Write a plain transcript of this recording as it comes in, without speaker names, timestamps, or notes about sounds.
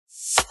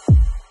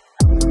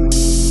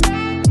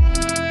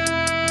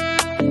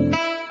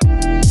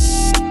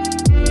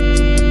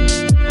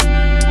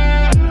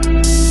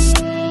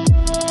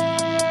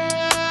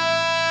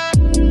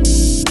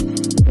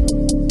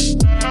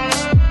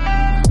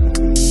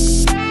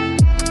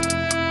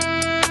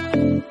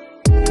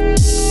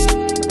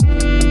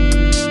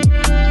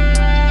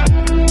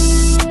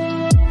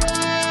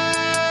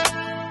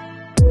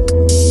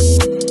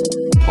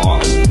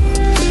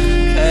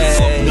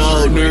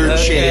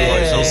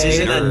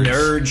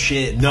nerd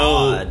shit.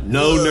 No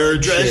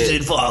nerd Dresden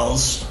shit.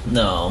 Files.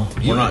 No,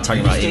 we're not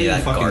talking about any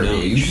of that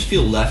garbage. You just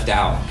feel left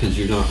out because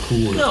you're not cool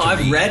enough. No,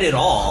 I've read it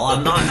all.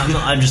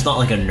 I'm just not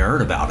like a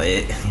nerd about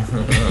it.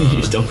 You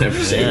just don't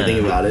ever say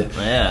anything about it.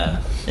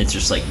 Yeah, it's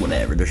just like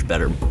whatever. There's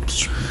better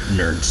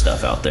nerd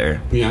stuff out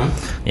there. Yeah.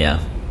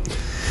 Yeah.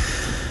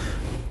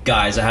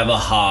 Guys, I have a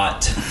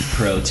hot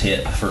pro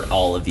tip for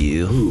all of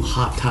you. Ooh,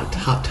 hot.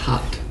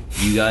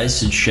 You guys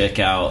should check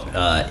out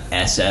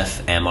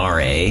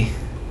SFMRA.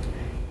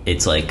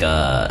 It's like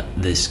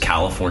this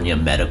California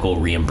medical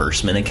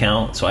reimbursement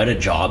account. So I had a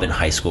job in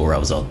high school where I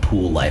was a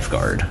pool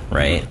lifeguard,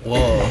 right?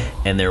 Whoa.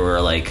 And there were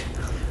like,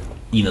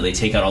 you know, they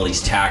take out all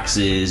these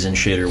taxes and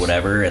shit or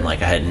whatever, and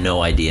like I had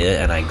no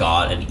idea, and I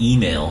got an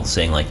email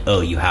saying like,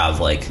 oh, you have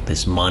like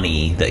this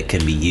money that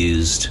can be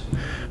used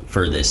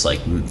for this,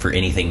 like for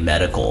anything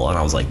medical. And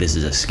I was like, this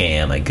is a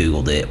scam. I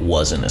googled it,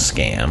 wasn't a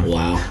scam.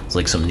 Wow. It's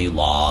like some new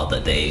law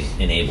that they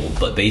enabled,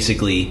 but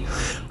basically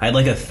I had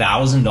like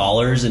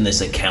 $1,000 in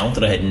this account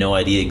that I had no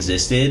idea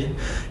existed,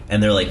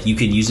 and they're like, you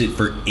can use it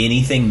for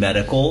anything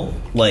medical,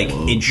 like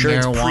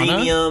insurance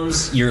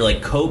premiums, your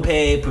like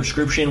copay,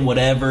 prescription,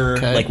 whatever,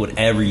 like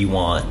whatever you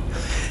want.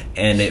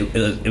 And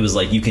it was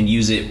like you can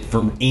use it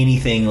for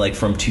anything like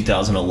from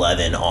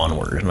 2011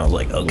 onward. And I was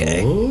like,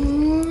 okay.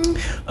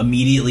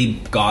 Immediately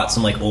got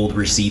some like old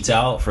receipts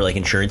out for like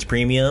insurance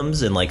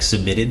premiums and like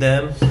submitted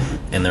them,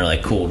 and they're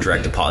like, cool,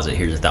 direct deposit,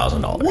 here's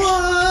 $1,000.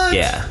 What?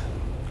 Yeah.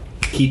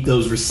 Keep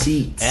those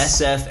receipts.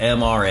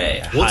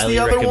 SFMRA. What's Highly the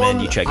other recommend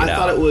one? you check it out. I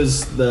thought it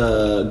was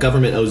the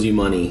government owes you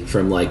money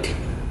from like,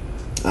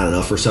 I don't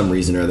know, for some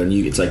reason or other.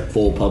 It's like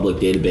full public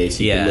database.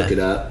 You can look it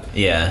up.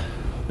 Yeah.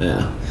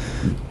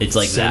 It's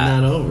like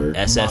Send that over.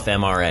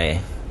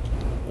 SFMRA.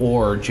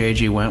 Or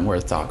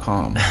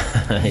jgwentworth.com.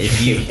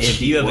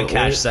 if you have a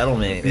cash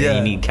settlement and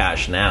you need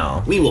cash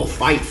now, we will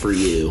fight for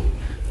you.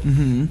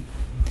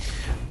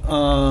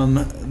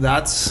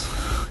 That's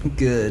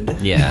good.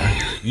 Yeah.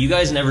 You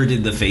guys never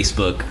did the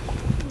Facebook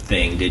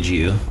thing, did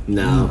you?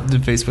 No. The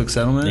Facebook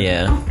settlement?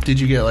 Yeah. Did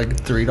you get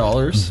like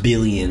 $3?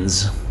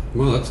 Billions.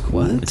 Well, that's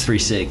cool. It's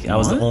pretty sick. I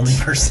was the only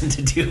person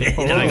to do it,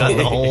 and I got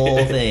the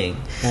whole thing.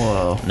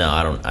 Whoa.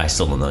 No, I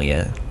still don't know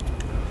yet.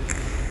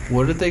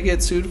 What did they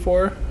get sued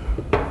for?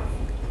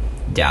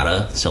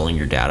 Data, selling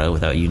your data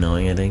without you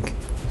knowing, I think.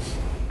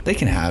 They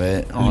can have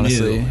it,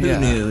 honestly. Who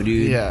knew,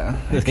 dude? Yeah.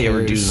 They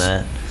were doing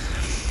that.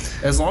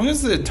 As long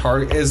as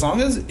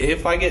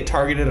if I get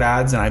targeted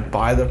ads and I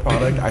buy the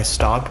product, I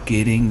stop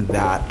getting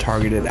that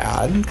targeted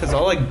ad, because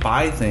I'll like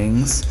buy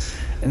things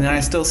and then I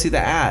still see the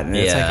ad and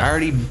it's like I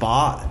already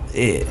bought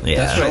it.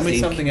 Yeah. Show me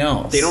something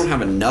else. They don't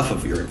have enough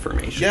of your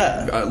information.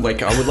 Yeah.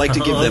 Like I would like to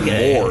give them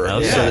more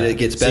so that it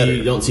gets better. So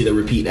you don't see the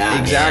repeat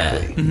ad.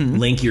 Exactly. Yeah.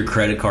 Link your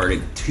credit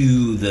card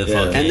to the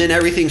fucking... And then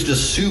everything's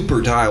just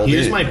super dialed in.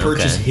 Here's my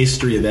purchase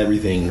history of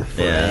everything.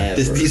 Yeah.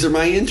 These are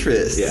my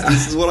interests. Yeah.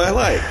 This is what I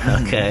like.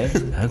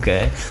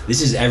 Okay.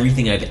 This is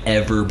everything I've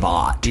ever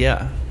bought.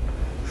 Yeah.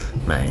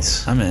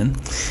 Nice. I'm in.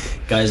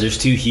 Guys, there's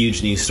two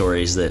huge news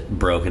stories that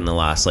broke in the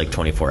last like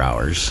 24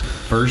 hours.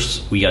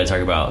 First, we got to talk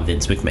about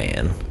Vince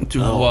McMahon.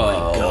 Oh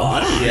my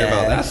God. I don't hear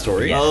about that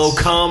story. Yes. Oh,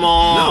 come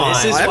on. No,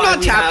 this is I'm why not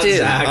we tapped have in.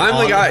 Zach I'm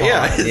the on guy. the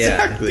Yeah, pod.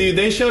 exactly. Dude,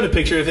 they showed a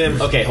picture of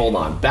him. Okay, hold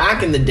on.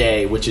 Back in the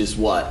day, which is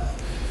what?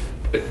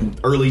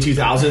 Early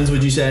 2000s,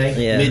 would you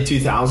say? Yeah. Mid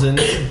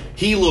 2000s.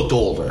 He looked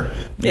older.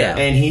 Yeah.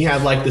 And he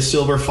had like the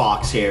silver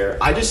fox hair.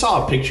 I just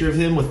saw a picture of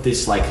him with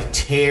this like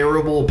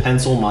terrible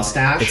pencil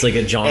mustache. It's like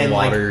a John and,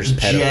 Waters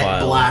like, jet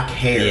pedophile. black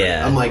hair.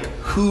 Yeah. I'm like,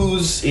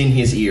 who's in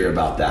his ear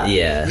about that?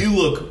 Yeah. You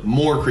look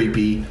more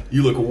creepy.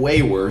 You look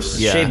way worse.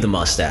 Yeah. Shave the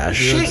mustache.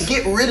 Shit,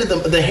 get rid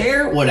of the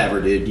hair,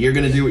 whatever, dude. You're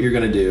gonna do what you're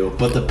gonna do.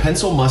 But the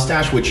pencil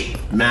mustache, which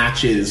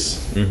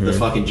matches the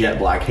fucking jet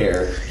black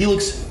hair, he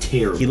looks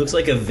terrible. He looks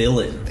like a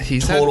villain.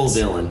 He's total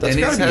villain. That's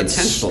And gotta he's be had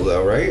intentional,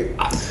 though, right?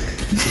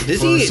 Doesn't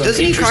For he some kind of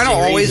interesting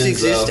always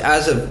reasons, exist though.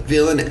 as a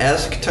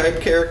villain-esque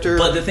type character?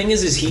 But the thing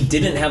is he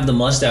didn't have the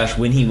mustache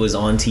when he was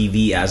on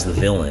TV as the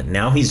villain.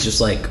 Now he's just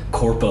like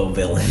corpo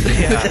villain.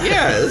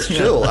 yeah, that's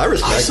chill. I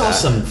respect I saw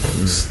that.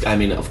 some. I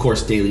mean, of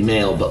course, Daily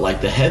Mail, but like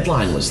the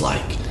headline was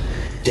like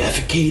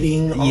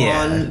defecating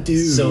on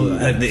dude. So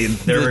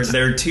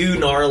there are two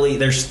gnarly.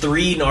 There's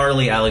three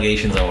gnarly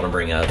allegations I want to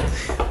bring up.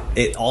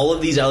 All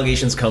of these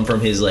allegations come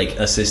from his like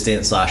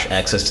assistant /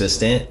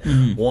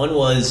 ex-assistant. One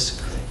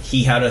was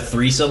he had a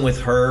threesome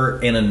with her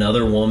and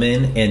another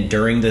woman, and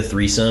during the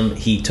threesome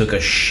he took a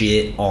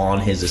shit on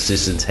his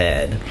assistant's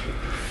head,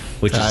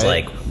 which is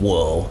like,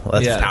 whoa,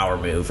 that's a power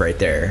move right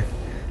there.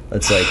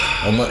 That's like,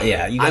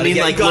 you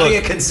gotta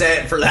get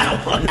consent for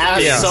that one.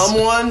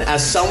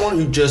 As someone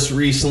who just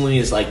recently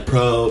is like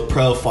pro poop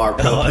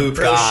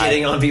guy,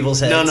 shitting on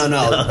people's heads. No,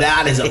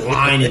 that is a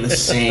line in the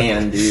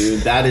sand,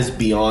 dude. That is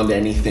beyond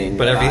anything.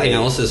 But everything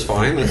else is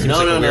fine? That seems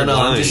like a weird No.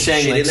 I'm line. just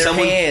saying, Shit like in their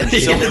someone, hands,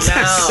 shit in their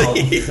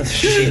mouth,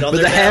 shit on But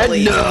their the head,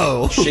 belly,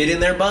 no. shit in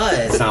their butt.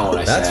 That's not what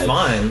I said. That's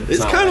fine.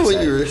 It's kind of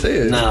what you were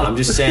saying. No, I'm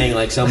just saying,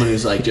 like someone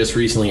who's like just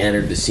recently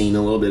entered the scene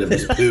a little bit of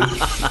his poop.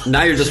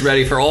 Now you're just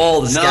ready for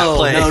all the scat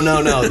play.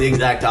 No. The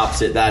exact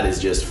opposite. That is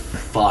just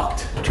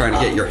fucked. Trying to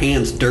get your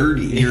hands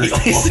dirty. You're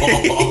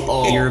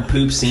a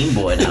poop scene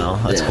boy now.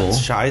 That's Yeah. cool.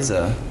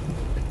 Shiza.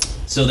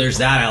 So there's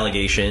that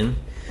allegation.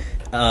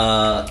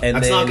 And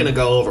That's then, not going to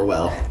go over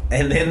well.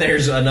 And then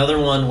there's another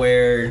one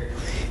where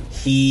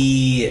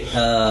he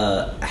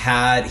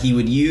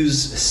would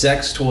use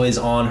sex toys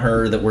on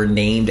her that were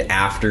named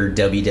after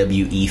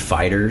WWE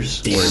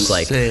fighters. Where it's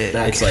like, Sick.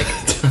 where it's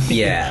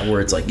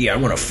like, yeah,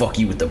 I'm gonna fuck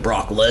you with the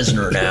Brock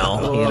Lesnar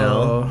now, you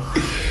know.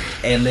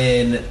 And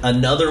then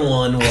another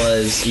one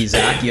was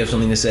Zach. You have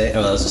something to say?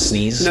 Oh, that was a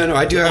sneeze. No,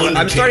 I do.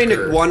 I'm starting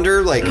to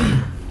wonder, like,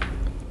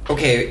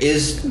 okay,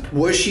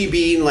 was she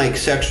being like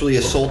sexually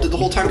assaulted the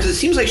whole time? Because it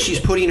seems like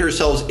she's putting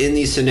herself in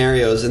these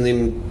scenarios, and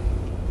then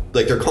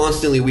like they're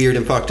constantly weird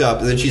and fucked up,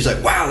 and then she's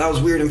like, "Wow, that was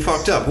weird and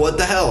fucked up. What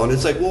the hell?" And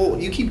it's like, well,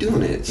 you keep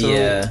doing it. So.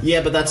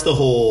 Yeah, but that's the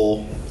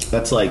whole.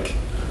 That's like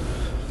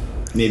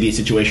maybe a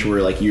situation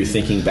where like you're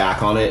thinking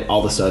back on it all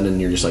of a sudden, and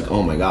you're just like,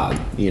 "Oh my god,"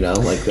 you know,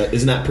 like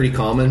isn't that pretty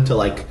common to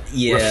like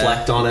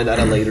reflect on it at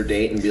a later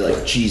date and be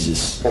like,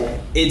 "Jesus."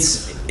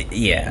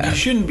 You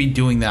shouldn't be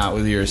doing that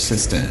with your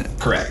assistant.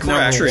 Correct.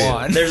 Number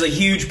one. There's a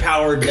huge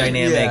power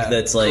dynamic Yeah,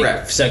 that's like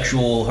correct.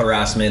 sexual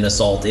harassment,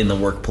 assault in the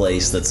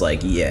workplace. That's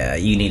like, yeah,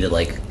 you need to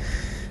like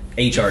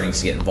HR needs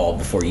to get involved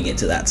before you get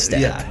to that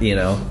step, you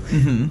know.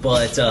 Mm-hmm.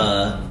 But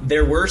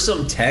there were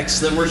some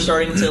texts that were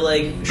starting to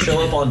like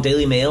show up on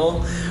Daily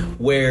Mail,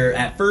 where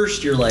at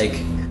first you're like,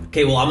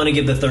 okay, well, I'm going to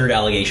give the third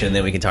allegation, and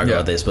then we can talk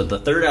about this. But the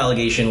third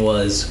allegation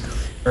was,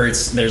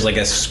 there's like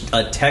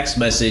a text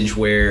message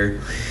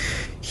where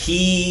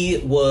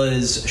he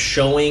was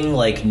showing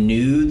like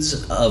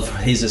nudes of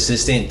his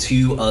assistant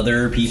to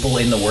other people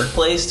in the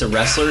workplace, to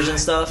wrestlers and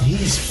stuff.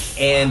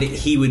 And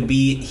he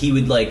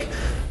would like,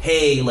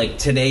 hey, like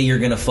today you're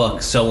gonna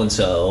fuck so and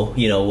so,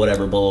 you know,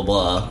 whatever, blah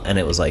blah blah. And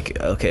it was like,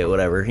 okay,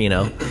 whatever, you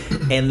know.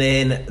 And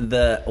then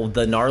the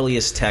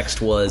gnarliest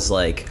text was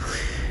like,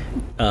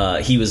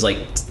 he was like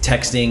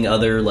texting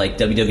other like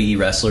WWE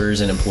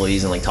wrestlers and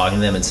employees and like talking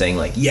to them and saying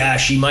like, yeah,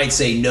 she might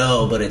say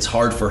no, but it's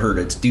hard for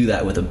her to do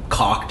that with a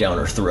cock down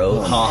her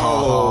throat. Ha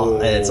ha ha.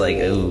 And it's like,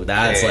 ooh,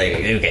 that's like,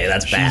 okay,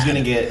 that's bad. She's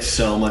gonna get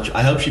so much.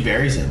 I hope she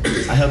buries him.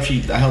 I hope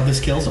this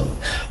kills him.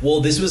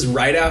 Well, this was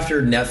right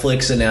after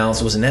Netflix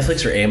announced, was it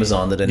Netflix or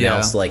Amazon that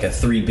announced like a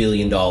 $3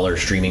 billion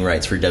streaming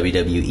rights for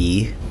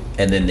WWE?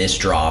 And then this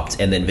dropped,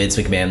 and then Vince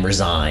McMahon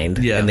resigned,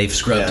 and they've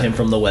scrubbed him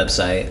from the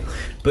website.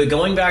 But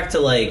going back to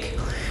like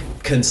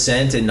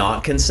consent and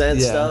not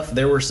consent stuff,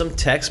 there were some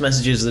text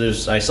messages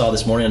that I saw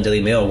this morning on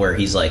Daily Mail where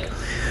he's like,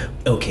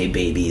 okay,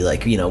 baby,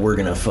 like, you know, we're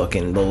gonna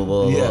fucking blah blah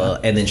blah blah.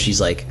 And then she's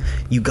like,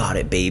 you got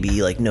it,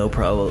 baby, like no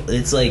problem.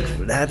 It's like,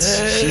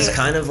 she's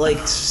kind of like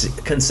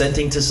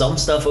consenting to some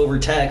stuff over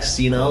text,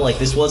 you know, like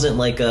this wasn't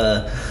like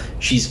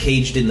she's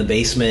caged in the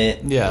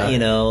basement, you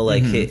know,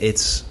 like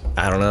it's,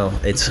 I don't know,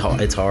 it's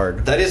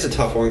hard. That is a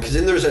tough one, because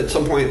then there's at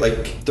some point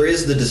like there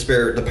is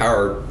the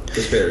power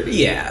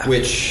disparity,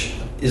 which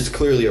is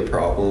clearly a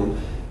problem,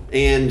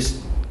 and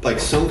like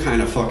some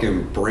kind of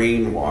fucking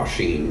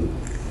brainwashing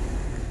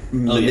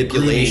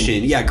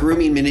manipulation,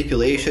 grooming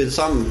manipulation,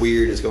 something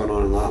weird is going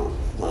on in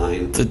that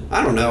line.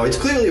 I don't know, it's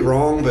clearly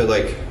wrong, but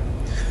like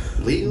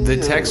the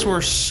texts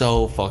were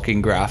so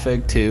fucking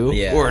graphic too,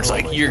 where it's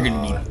like you're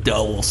gonna be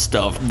double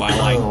stuffed by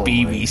like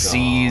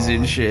BBCs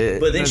and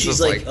shit. But then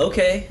she's like,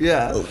 okay,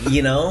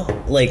 you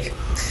know, like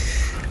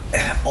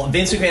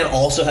Vince McMahon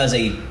also has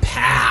a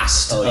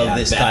past of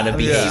this kind of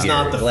behavior. He's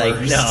not the like,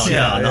 first.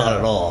 No, not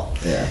at all.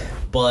 Yeah.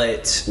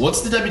 But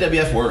what's the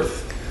WWF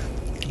worth?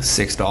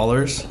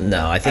 $6?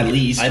 No, I think at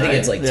least, I think right?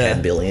 it's like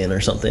 10 billion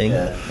or something.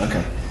 Yeah.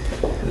 Okay.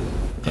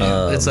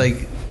 It's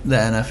like the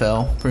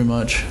NFL, pretty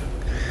much.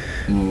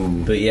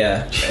 But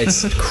yeah,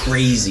 it's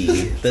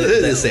crazy.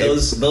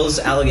 Those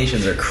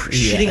allegations are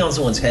shitting on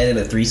someone's head in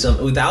a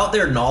threesome without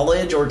their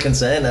knowledge or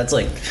consent. That's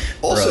like,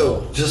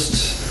 also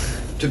just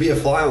to be a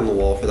fly on the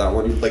wall for that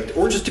one, like,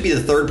 or just to be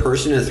the third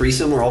person in a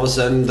threesome where all of a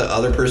sudden the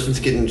other person's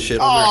getting shit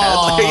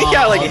on their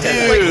head. Like,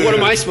 what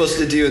am I supposed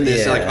to do in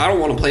this? Like, I don't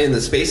want to play in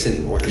this space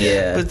anymore.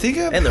 Yeah, but think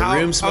of and the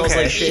room smells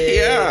like shit.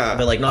 Yeah,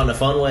 but like not in a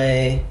fun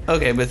way.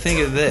 Okay, but think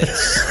of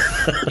this.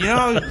 You know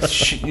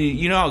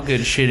how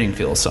good shitting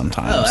feels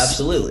sometimes. Oh,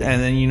 absolutely.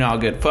 And then you know how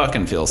good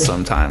fucking feels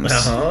sometimes.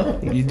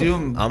 You do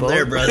them. I'm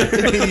there, brother.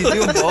 You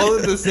do them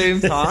both at the same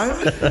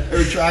time. I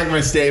retract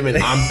my statement.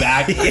 I'm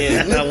back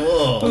in.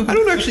 Whoa. I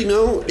don't actually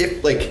know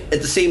if, like,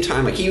 at the same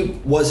time, like, he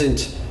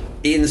wasn't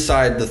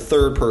inside the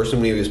third person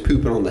when he was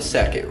pooping on the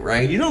second,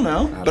 right? You don't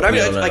know. But I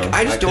mean, like,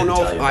 I just don't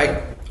know if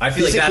I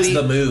feel like that's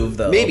the move,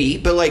 though. Maybe,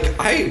 but like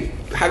I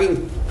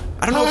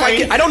don't know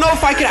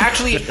if I could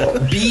actually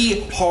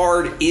be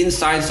hard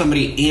inside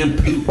somebody and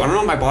poop. I don't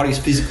know if my body's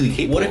physically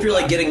capable. What if you're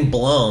like getting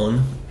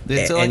blown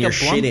It's and like you're a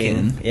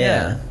blumpkin. shitting?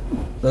 Yeah.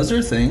 Those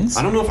are things.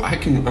 I don't know if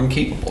I'm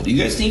capable. Do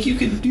you guys think you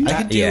could do that?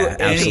 I could do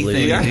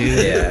absolutely. anything,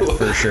 dude. Yeah,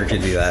 for sure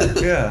could do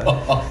that.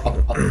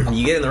 Yeah.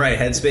 You get in the right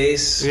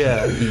headspace.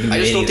 Yeah. I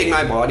just don't think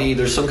my body,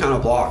 there's some kind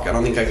of block. I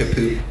don't think I could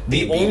poop.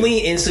 The only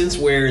instance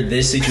where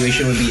this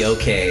situation would be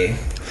okay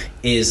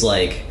is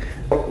like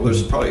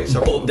There's probably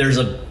several. There's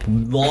a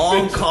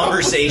long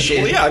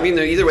conversation. Well, yeah, I mean,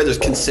 either way, there's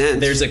consent.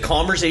 There's a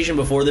conversation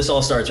before this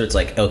all starts where it's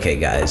like, okay,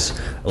 guys,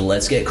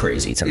 let's get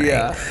crazy tonight.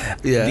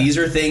 Yeah. These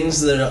are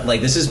things that,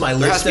 like, this is my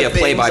list has to of be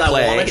a things I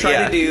play-by-play. want to try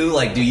Yeah. to do.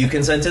 Like, do you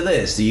consent to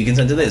this? Do you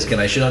consent to this? Can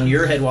I shit on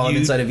your head while I'm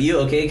inside of you?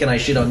 Okay. Can I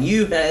shit on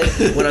you head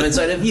when I'm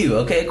inside of you?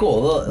 Okay,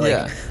 cool.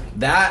 Like,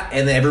 that,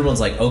 and then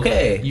everyone's like,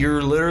 okay.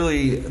 You're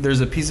literally,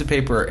 there's a piece of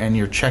paper and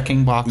you're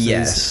checking boxes.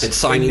 Yes. It's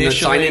signing,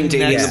 dating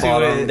next the to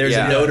bottom. it. There's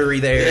a notary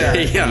there.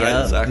 Yeah,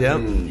 exactly.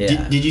 Yep.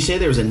 Yeah. Did you say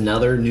there was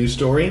another news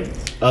story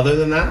other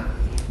than that?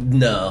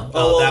 No.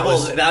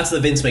 That's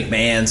the Vince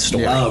McMahon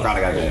story. Yeah. Oh, got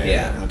it.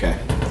 Yeah. Okay.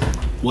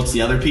 What's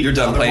the other piece? You're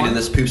done other playing one? in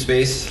this poop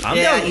space. I'm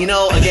Yeah, done. you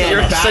know, again,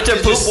 You're back such a to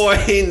poop just boy.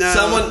 No.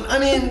 Someone, I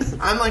mean,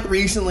 I'm like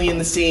recently in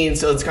the scene,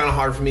 so it's kind of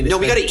hard for me to No,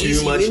 we spend gotta ease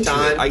too you much into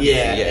time. it. I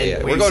get it. Yeah.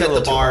 and We're we going set a the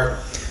little bar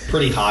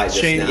pretty high just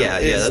Shane now.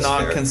 is that's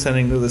not fair.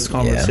 consenting to this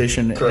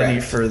conversation Correct. any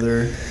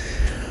further.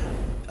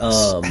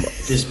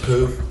 Just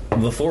poop.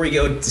 Before we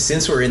go,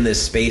 since we're in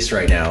this space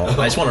right now,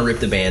 I just want to rip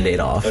the Band-Aid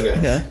off. Okay.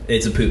 Yeah.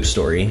 It's a poop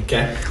story.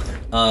 Okay.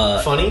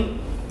 Funny?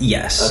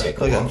 Yes. Okay,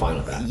 cool. Okay. I'm fine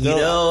with that. You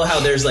know how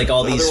there's like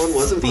all The these other one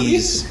wasn't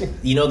funny?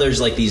 you know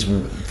there's like these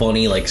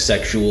funny like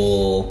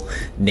sexual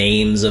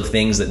names of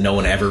things that no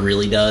one ever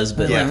really does,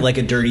 but Yeah. like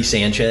a Dirty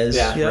Sanchez,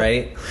 Yeah.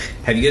 right?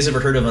 Have you guys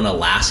ever heard of an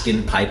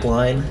Alaskan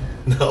pipeline?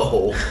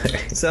 No.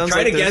 Sounds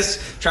Try like to there's-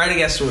 Try to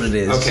guess what it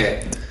is.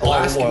 Okay.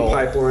 Alaskan oil.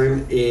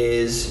 pipeline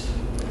is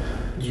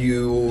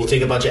you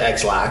Take a bunch of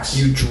X-Lax.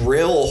 you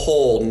drill a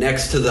hole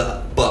next to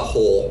the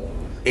butthole,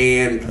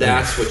 and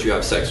that's what you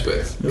have sex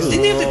with. 'Cause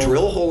didn't they have to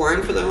drill a whole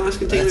line for the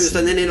Alaskan taters,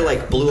 and then it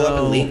like blew up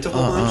and leaked a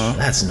whole bunch?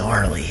 That's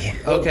gnarly.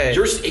 Okay.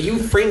 You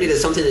framed it as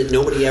something that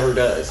nobody ever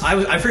does.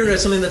 I figured it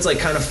as something that's like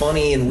kind of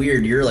funny and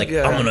weird. You're like,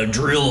 Yeah. I'm gonna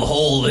drill a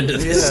hole into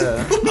this.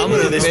 Yeah. I'm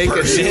going to make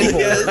a shit hole.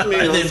 Yeah, maybe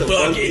And then that's a fuck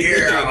funky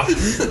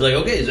it, yeah. Like,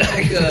 okay,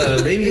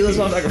 Zach, maybe let's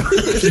not talk about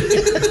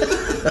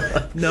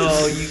this.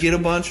 No, you get a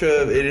bunch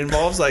of, it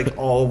involves like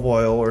olive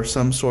oil or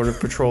some sort of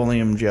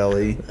petroleum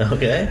jelly.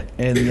 Okay.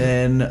 And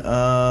then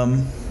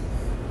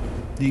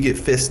you get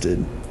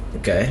fisted.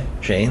 Okay.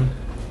 Shane?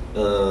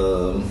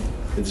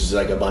 It's just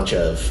like a bunch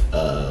of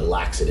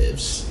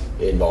laxatives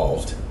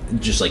involved.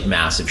 Just like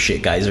massive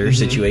shit geyser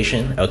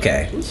situation.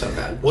 Okay. It's not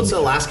bad. What's the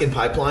Alaskan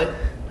pipeline?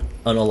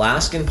 An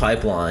Alaskan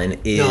pipeline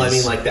is. No, I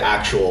mean like the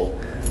actual.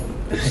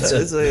 it's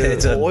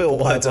it's a oil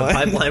It's a pipeline.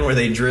 pipeline where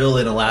they drill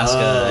in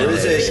Alaska. There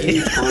was a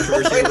huge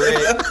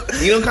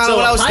controversy. You know, kind So of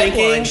what a I was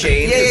pipeline, thinking.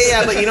 Shane.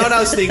 Yeah. But you know what I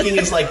was thinking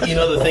is like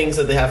the things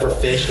that they have for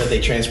fish that they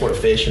transport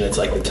fish, and it's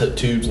like the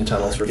tubes and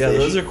tunnels for Yeah, fish.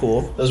 those are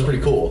cool. Those are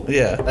pretty cool.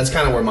 Yeah. That's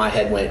kind of where my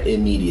head went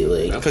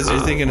immediately. Because you're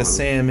thinking of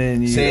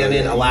salmon.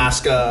 Salmon,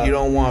 Alaska. You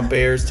don't want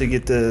bears to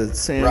get the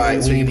salmon,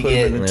 Right, so we you need to put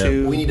them in get. a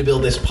tube. We need to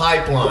build this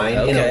pipeline in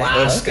Okay,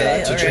 Alaska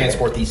okay, to all right.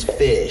 transport these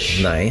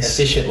fish Nice.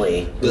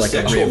 efficiently. The Like a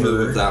sexual river.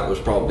 move of that was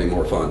probably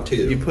more fun too.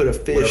 You put a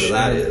fish whatever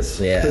that in is.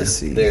 Yeah.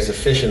 pussy. There's a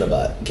fish in the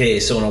butt. Okay,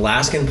 so an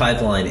Alaskan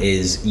pipeline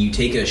is you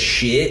take a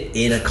shit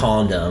in a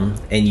condom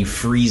and you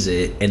freeze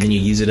it and then you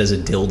use it as a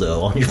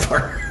dildo on your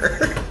partner.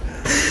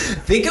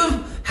 Think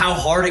of how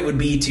hard it would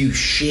be to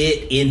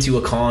shit into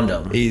a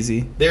condom.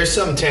 Easy. There's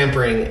some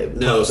tampering.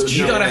 No, post. there's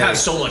You no gotta way. have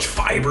so much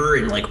fiber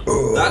and like.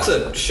 ugh. That's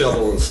a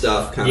shovel and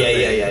stuff kind Yeah, of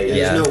thing. yeah.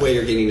 Yeah. There's no way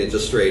you're getting it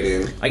just straight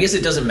in. I guess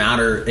it doesn't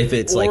matter if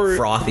it's Or- like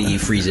frothy. You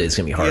freeze it; it's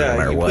gonna be hard no Yeah,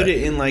 matter you what. put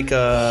it in like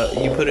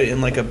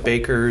a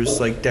baker's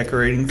like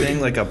decorating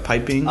thing, like a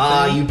piping.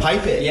 thing. You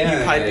pipe it. Yeah.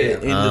 You pipe it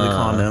into the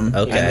condom,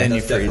 okay. and then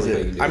you That's freeze definitely how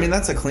you it. do I mean, it.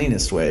 that's the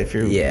cleanest way if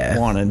you Yeah,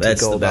 wanted to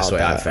that's go the best about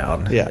way that. I've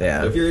found.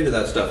 Yeah. If you're into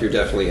that stuff, you're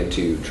definitely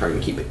into trying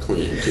to keep it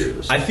clean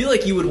too. So. I feel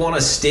like you would want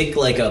to stick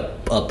like a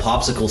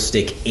popsicle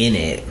stick in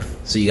it,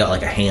 so you got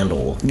like a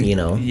handle, you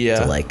know, Yeah.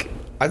 to like,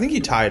 I think you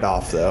tie it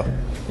off though.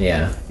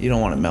 yeah. You don't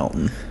want it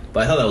melting.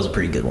 But I thought that was a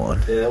pretty good one.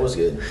 Yeah, that was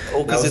good.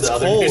 Oh, because That was it's the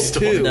other cold news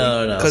story. too.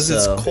 No. Because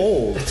So- it's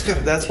cold.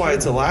 That's why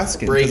it's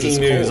Alaskan. 'cause it's Breaking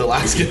news: cold.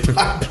 Alaskan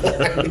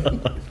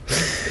pipeline.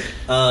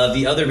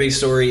 The other big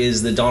story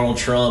is the Donald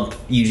Trump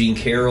Eugene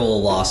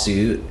Carroll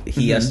lawsuit.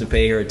 He has to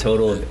pay her a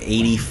total of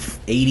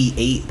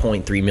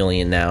 88.3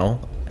 million now.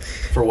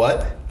 For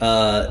what?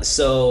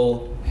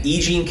 So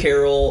Eugene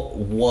Carroll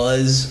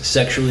was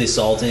sexually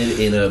assaulted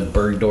in a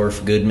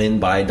Bergdorf Goodman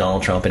by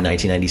Donald Trump in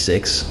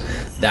 1996.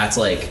 That's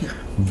like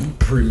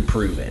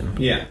proven.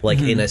 Yeah. Like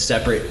in a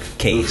separate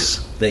case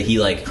that he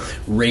like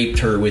raped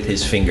her with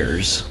his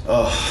fingers.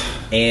 Oh,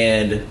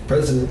 And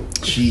President.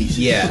 Jeez.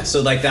 yeah,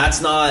 so like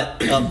that's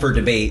not up for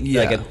debate.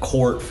 Yeah. Like a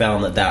court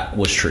found that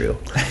was true.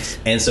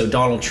 And so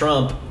Donald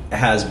Trump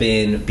has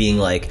been being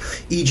like,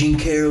 Eugene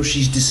Carroll,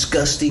 she's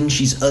disgusting,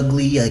 she's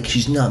ugly, like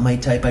she's not my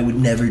type, I would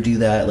never do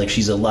that, like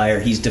she's a liar.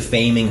 He's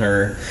defaming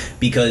her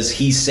because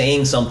he's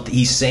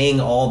saying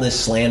all this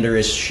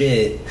slanderous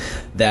shit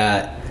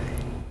that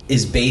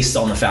is based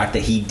on the fact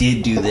that he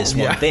did do this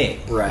one thing.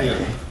 Right.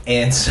 Yeah.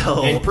 And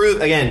so And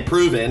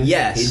proven.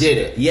 yes, he did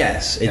it.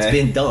 Yes, it's Okay.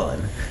 been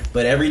done.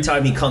 But every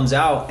time he comes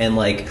out and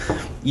like,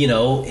 you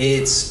know,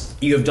 it's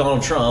you have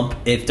Donald Trump.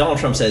 If Donald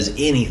Trump says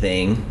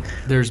anything,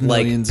 there's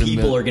like millions of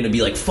people are going to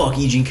be like, "Fuck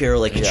E. Jean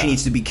Carroll! Like she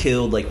needs to be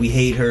killed! Like we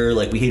hate her!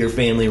 Like we hate her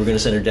family! We're going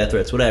to send her death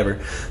threats,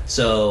 whatever."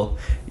 So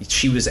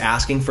she was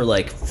asking for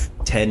like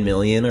 10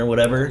 million or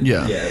whatever.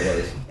 Yeah, it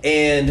was.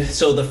 And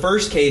so the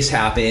first case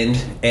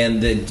happened,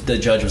 and the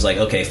judge was like,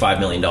 "Okay, $5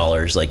 million.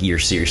 Like you're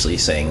seriously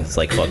saying it's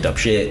like fucked up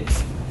shit."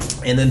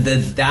 And then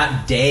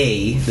that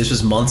day, this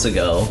was months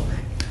ago,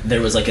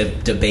 there was like a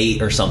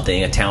debate or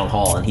something, a town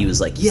hall, and he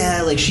was like,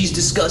 "Yeah, like she's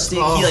disgusting."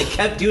 He like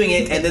kept doing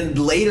it, and then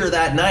later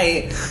that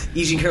night,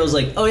 E. Jean Carroll's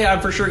like, "Oh yeah,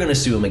 I'm for sure going to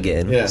sue him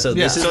again." Yeah. So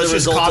this is the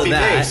result of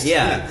that.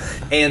 Yeah.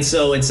 And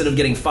so instead of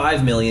getting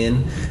 5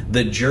 million,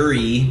 the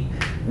jury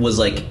was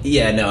like,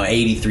 "Yeah, no,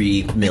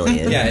 83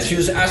 million." Yeah, and she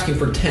was asking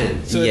for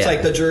 10. So it's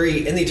like the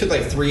jury, and they took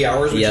like 3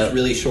 hours, which is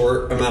really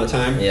short amount of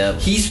time. Yeah.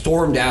 He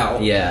stormed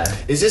out. Yeah.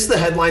 Is this the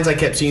headlines I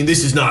kept seeing?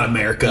 This is not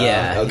America.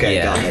 Yeah. Okay,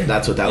 Yeah. got it.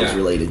 That's what that was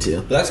related to.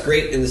 But that's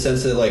great in the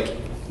sense that like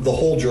the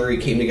whole jury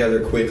came together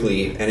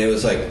quickly, and it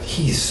was like,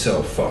 he's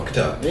so fucked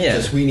up. Yeah.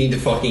 Just we need to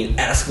fucking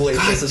escalate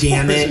this as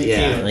damn far as it, we yeah.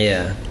 can.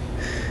 Yeah.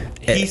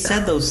 He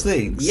said those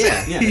things.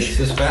 Yeah. Yeah, it's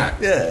just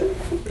fact. Yeah.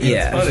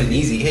 Yeah. It's not an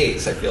easy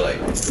case, I feel like.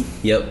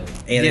 Yep.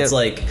 And Yep. it's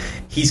like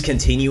he's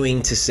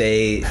continuing to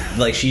say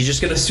like she's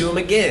just gonna sue him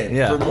again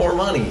for more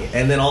money.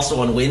 And then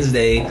also on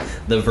Wednesday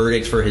the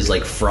verdict for his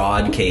like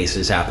fraud case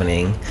is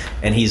happening,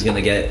 and he's gonna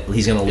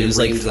lose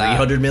like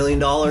 $300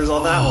 million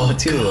on that one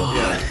too.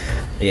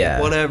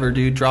 Yeah. Whatever,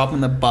 dude. Drop in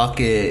the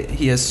bucket.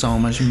 He has so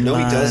much money. No,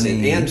 he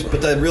doesn't.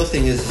 But the real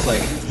thing is,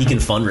 like, he can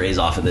fundraise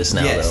off of this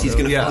now. yes, though. he's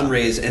going to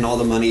fundraise, and all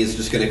the money is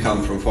just going to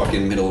come from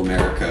fucking Middle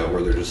America,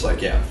 where they're just like,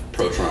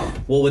 pro-Trump.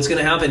 Well, what's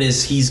going to happen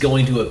is he's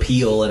going to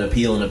appeal and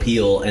appeal and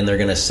appeal, and they're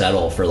going to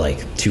settle for like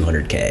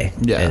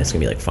 $200K. Yeah, and it's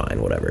going to be like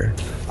fine, whatever.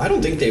 I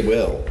don't think they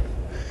will.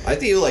 I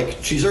feel like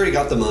she's already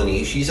got the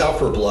money. She's out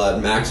for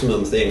blood,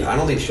 maximum thing. I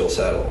don't think she'll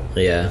settle.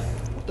 Yeah,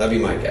 that'd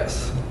be my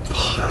guess.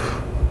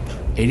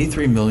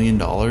 $83 million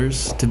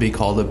to be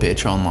called a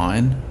bitch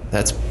online.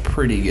 That's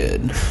pretty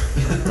good.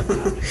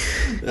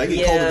 I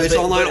get called a bitch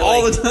online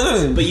all the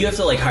time. But you have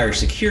to like hire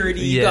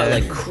security. You got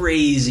like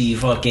crazy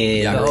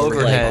fucking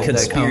like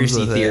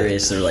conspiracy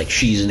theorists. They're like,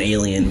 she's an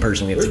alien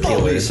person. We have There's to kill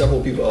probably her.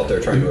 several people out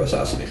there trying to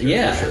assassinate her.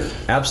 Yeah, for sure.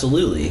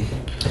 Absolutely.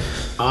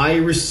 I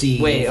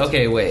received. Wait.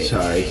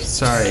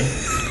 Sorry.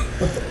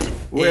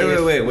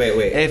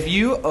 Wait. If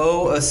you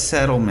owe a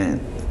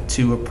settlement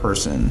to a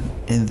person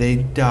and they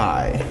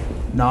die,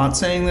 not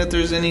saying that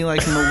there's any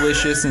like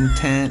malicious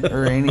intent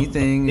or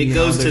anything. It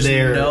goes to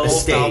their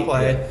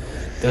estate.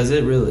 Does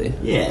it really?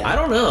 Yeah. I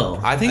don't know.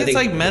 I think it's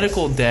like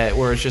medical debt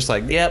where it's just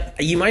like, yep.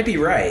 You might be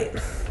right.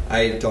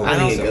 I think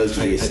it goes to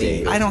the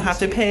estate. I don't have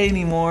to pay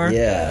anymore.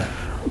 Yeah.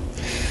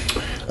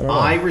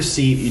 I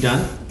received. You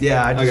done?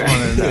 Yeah, I just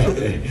wanted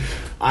to know.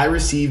 I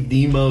received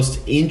the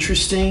most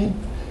interesting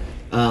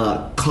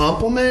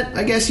compliment,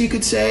 I guess you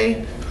could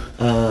say.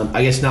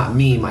 I guess not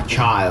me, my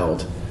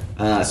child.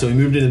 So we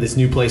moved into this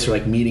new place. We're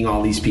like meeting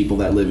all these people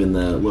that live in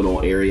the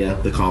little area,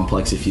 the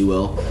complex, if you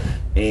will.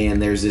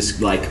 And there's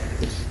this like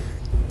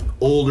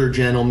older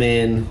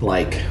gentleman,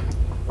 like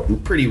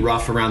pretty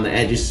rough around the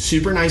edges,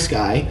 super nice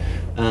guy.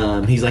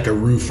 He's like a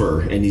roofer,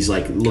 and he's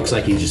like looks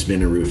like he's just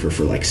been a roofer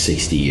for like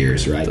 60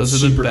 years, right? Those are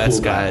super the best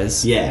cool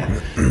guys.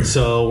 Yeah.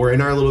 So we're in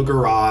our little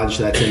garage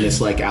that's in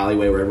this like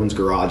alleyway where everyone's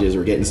garage is.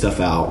 We're getting stuff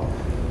out.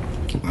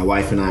 My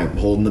wife and I are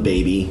holding the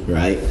baby,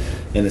 right?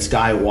 And this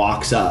guy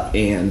walks up,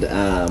 and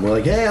we're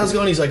like, "Hey, how's it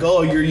going?" He's like,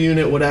 "Oh, your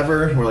unit,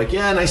 whatever." And we're like,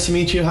 "Yeah, nice to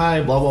meet you.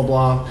 Hi, blah blah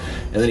blah."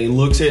 And then he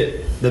looks at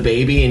the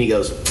baby and he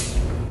goes,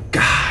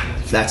 "God,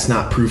 that's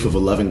not proof of a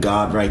loving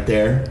God right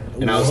there."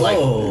 And I was like,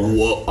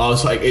 "Whoa!" I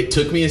was like, it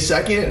took me a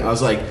second. I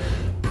was like,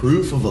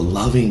 "Proof of a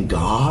loving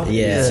God?"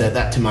 Yeah. I said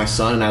that to my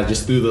son, and I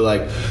just threw the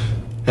like,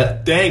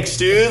 "Thanks,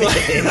 dude." Like,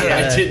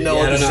 I didn't know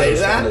what to say to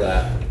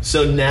that.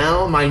 So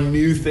now my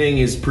new thing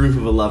is proof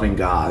of a loving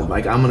God.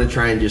 Like, I'm going to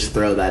try and just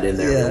throw that in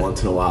there every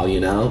once in a while, you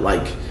know?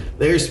 Like,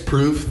 there's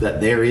proof that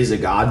there is a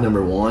God,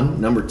 number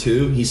one. Number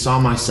two, he saw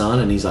my son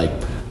and he's like,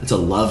 that's a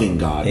loving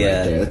God right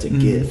there. That's a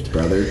gift,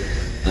 brother.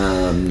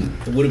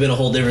 It would have been a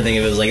whole different thing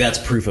if it was like, that's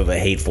proof of a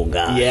hateful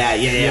God. Yeah.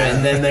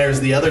 And then there's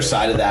the other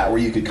side of that where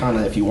you could kind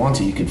of, if you want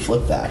to, you could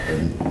flip that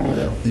and, you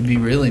know. It'd be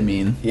really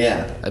mean.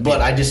 Yeah.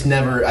 But I've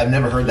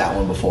never heard that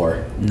one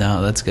before.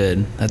 No, that's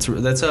good.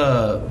 That's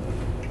a...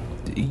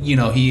 You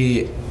know,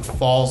 he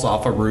falls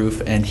off a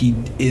roof and he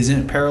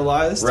isn't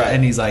paralyzed, right?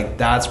 And he's like,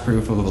 "That's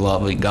proof of a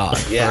loving God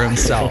for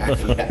himself."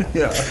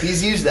 Yeah,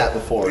 he's used that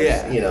before.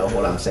 Yeah, you know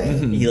what I'm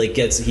saying.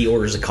 He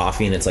orders a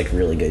coffee and it's like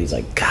really good. He's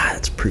like, "God,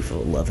 that's proof of a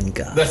loving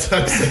God." That's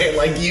what I'm saying.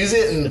 Like, use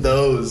it in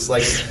those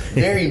like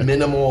very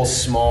minimal,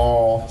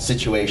 small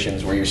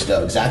situations where you're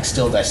still Zach's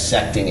still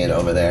dissecting it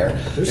over there.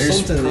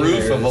 There's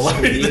proof of a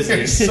loving.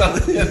 There's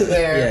something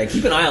there. Yeah,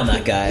 keep an eye on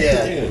that guy.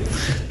 Yeah,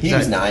 he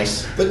was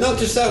nice, but not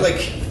just that.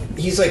 Like,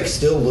 he's like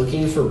still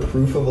looking for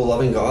proof of a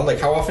loving God. Like,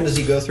 how often does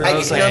he go through?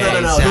 No.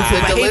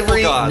 The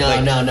delivery,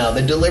 no.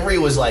 The delivery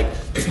was like,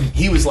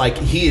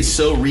 he is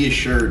so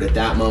reassured at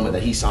that moment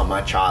that he saw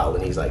my child,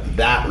 and he's like,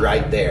 that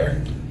right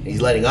there. He's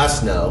letting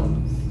us know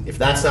if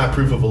that's not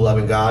proof of a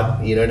loving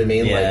God, you know what I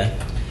mean? Yeah.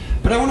 Like,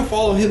 But I want to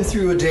follow him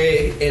through a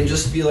day and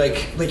just be like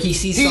he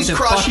sees he's something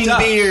crushing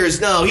fucked up. beers.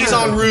 No, he's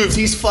on roofs.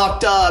 He's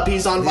fucked up.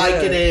 He's on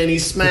Vicodin.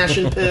 He's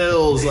smashing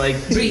pills. Like,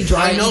 But he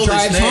drives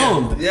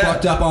home, Yeah.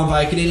 fucked up on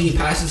Vicodin, and he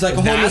passes like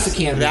a homeless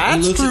candidate.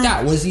 He looks at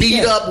that. What does he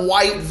beat say? up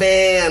white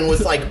van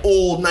with like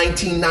old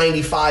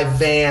 1995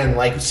 van.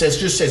 Like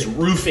just says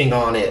roofing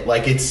on it.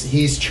 Like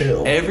he's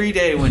chill. Every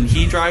day when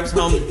he drives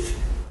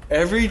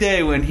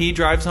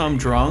home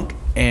drunk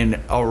and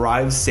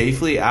arrives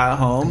safely at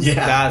home,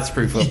 that's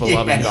proof of a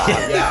loving God.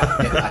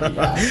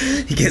 Yeah.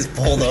 He gets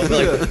pulled over,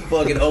 like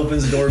fucking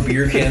opens the door,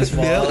 beer cans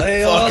fall.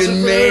 Hey, Fucking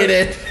awesome, made bro.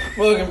 it.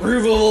 Fucking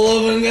proof of a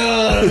loving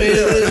God. I made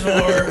it this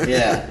far.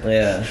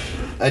 Yeah.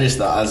 I just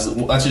thought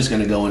that's just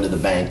going to go into the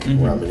bank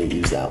where I'm going to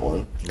use that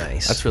one.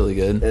 Nice. That's really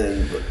good.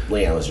 And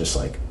Leanne was just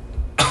like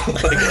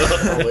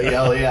oh,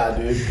 hell yeah,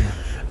 dude.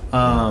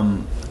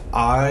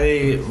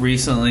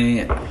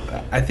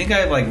 I think I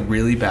have like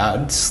really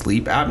bad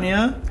sleep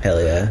apnea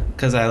Hell yeah.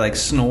 because I like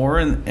snore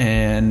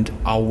and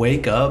I'll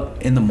wake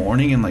up in the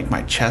morning and like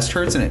my chest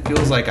hurts and it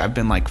feels like I've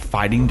been like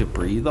fighting to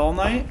breathe all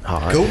night.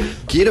 Go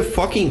get a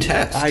fucking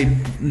test.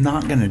 I'm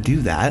not gonna do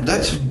that.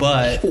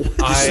 But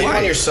Just sleep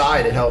on your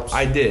side. It helps.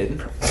 I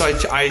did. So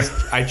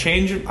I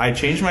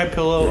changed my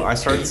pillow. I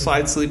started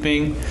slide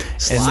sleeping.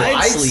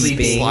 Slide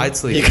sleeping? Slide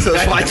sleeping. He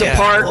goes by to Yeah.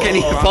 park and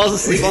he falls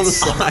asleep on the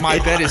slide. My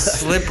bed is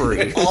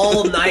slippery.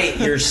 All night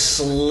you're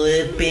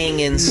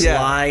slipping and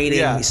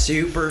sliding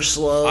super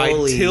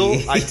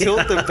slowly. I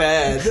tilt the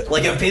bed.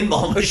 like a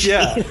pinball machine.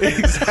 Yeah,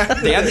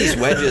 exactly. They have these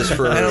wedges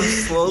for.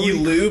 You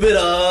lube it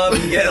up.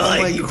 You get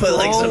like you put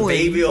like some crawling.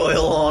 baby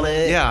oil on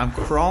it. Yeah, I'm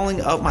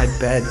crawling up my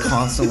bed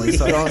constantly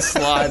so I don't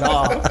slide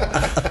off.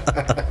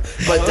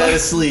 but dead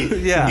asleep.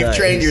 Yeah. You've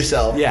trained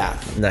yourself. Yeah.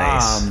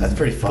 Nice. That's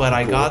pretty fucking But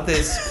I cool. got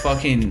this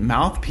fucking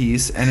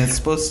mouthpiece and it's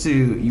supposed to,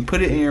 you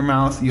put it in your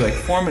mouth, you like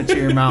form it to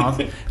your mouth,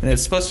 and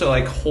it's supposed to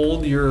like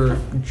hold your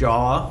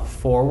jaw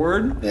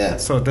forward. Yeah.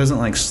 So it doesn't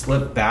like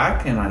slip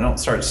back and I don't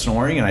start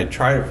snoring. And I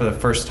tried it for the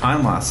first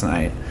time last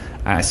night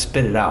and I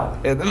spit it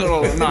out in the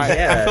middle of the night.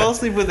 Yeah. I fell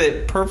asleep with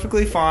it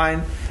perfectly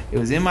fine. It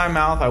was in my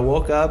mouth. I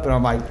woke up and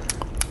I'm like,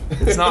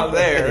 it's not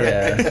there.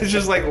 Yeah. It's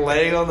just like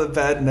laying on the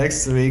bed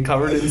next to me,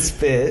 covered in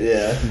spit.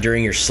 Yeah.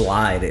 During your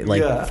slide, it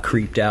like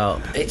creeped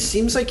out. It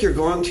seems like you're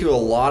going to a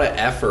lot of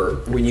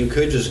effort when you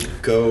could just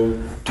go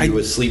do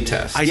a sleep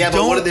test. But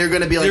what they're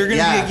going to be like? They're gonna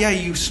Yeah. be like, yeah,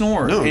 you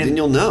snore. no, And then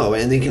you'll know,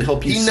 and they can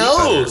help you. He sleep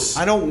knows.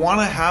 I don't want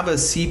to have a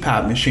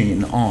CPAP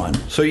machine on.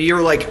 better. So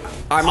you're like,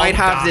 I might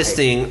have this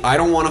thing. I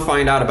don't want to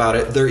find out about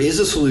it. There is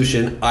a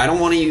solution. I don't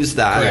want to use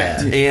that,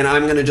 Correct. and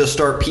I'm going to just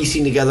start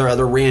piecing together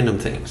other random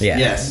things. Yeah.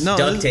 Yes. No,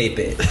 Duct tape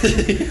it.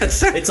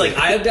 It's like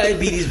I have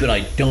diabetes, but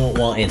I don't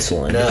want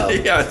insulin. No.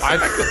 Yeah.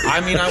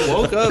 I mean, I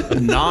woke up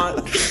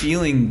not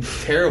feeling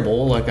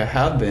terrible like I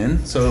have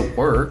been, so it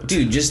worked.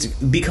 Dude,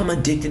 just become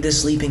addicted to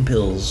sleeping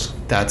pills.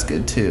 That's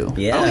good too.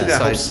 Yeah. I don't think that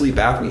So helps sleep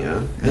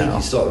apnea. No.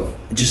 You still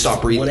just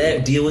stop breathing.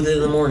 Whatever, deal with it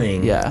in the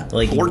morning. Yeah.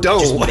 Like Or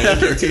don't, just make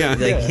whatever, it to, yeah.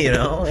 like, you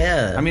know,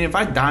 yeah. I mean, if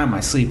I die in my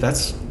sleep,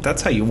 that's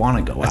how you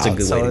want to go That's out. a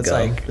good So way to it's go.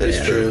 like, That is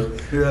Yeah. true.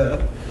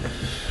 yeah.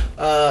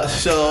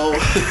 So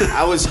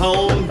I was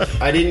home.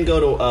 I didn't go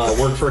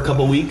to work for a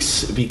couple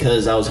weeks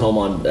because I was home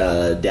on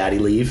daddy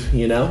leave,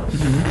 you know.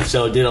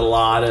 So did a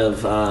lot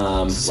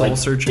of Soul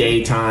searching?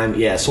 daytime.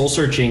 Yeah, soul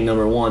searching.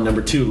 Number one.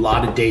 Number two, a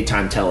lot of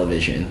daytime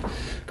television.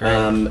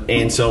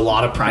 And so a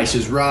lot of Price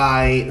is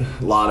Right,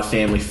 a lot of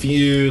Family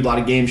Feud, a lot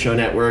of Game Show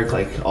Network,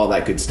 like all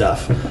that good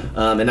stuff.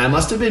 And I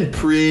must have been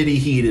pretty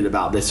heated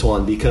about this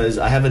one because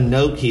I have a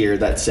note here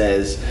that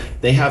says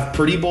they have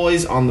Pretty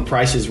Boys on the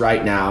Price is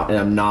Right now, and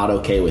I'm not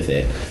okay with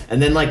it.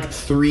 And then like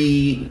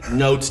 3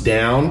 notes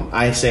down,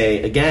 I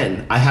say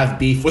again, I have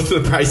beef with the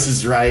Price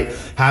is Right,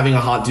 having a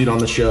hot dude on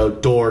the show,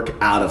 dork,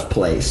 out of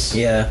place.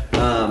 Yeah.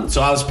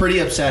 So I was pretty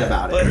upset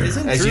about it. But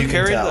isn't as Drew you can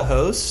Carey tell. the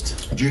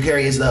host? Drew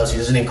Carey is the host. He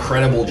does an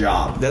incredible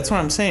job. That's what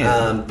I'm saying.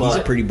 But He's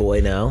a pretty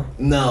boy now.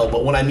 no,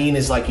 but what I mean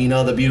is like, you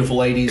know, the beautiful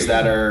ladies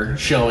that are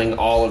showing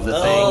all of the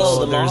things.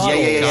 Oh, the models.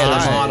 Yeah, God.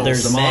 there's models.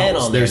 There's the men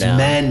models. on there There's now.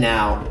 men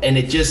now, and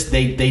it just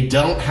they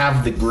don't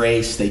have the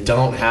grace. They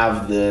don't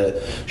have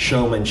the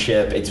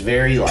showmanship. It's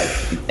very like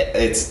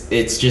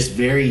it's just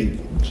very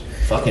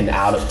fucking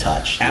out of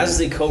touch. As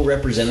the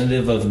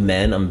co-representative of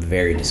men, I'm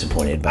very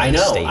disappointed by I the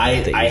know, statement I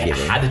that you've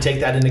given. had to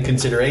take that into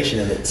consideration,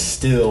 and it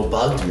still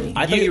bugged me.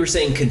 I thought you were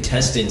saying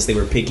contestants. They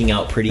were picking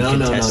out pretty no,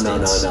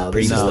 contestants. no.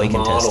 Pretty This is boy the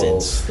contestants.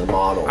 models. The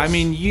models. I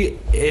mean,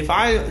 if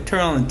I turn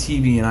on the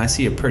TV and I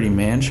see a pretty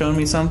man showing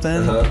me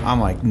something, I'm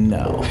like,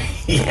 no.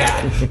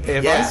 yeah.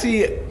 If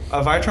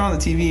I turn on the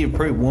TV, a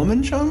pretty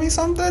woman showing me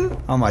something,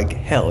 I'm like,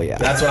 hell yeah.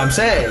 That's what I'm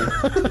saying.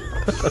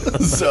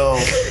 So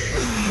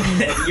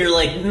You're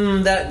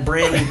like, that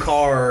brand new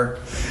car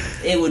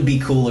It would be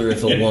cooler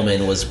if a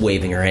woman was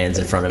waving her hands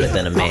in front of it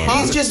than a man.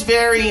 He's just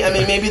very. I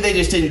mean, maybe they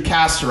just didn't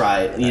cast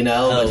right, you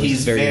know. But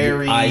he's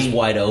very eyes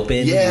wide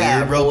open.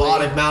 Yeah,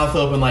 robotic mouth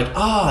open, like,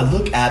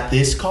 look at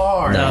this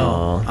car.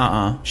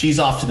 No, She's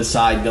off to the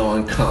side,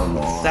 going, "Come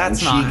on."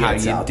 That's not how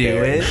you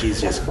do it.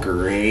 She's just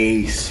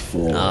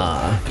graceful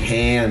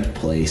hand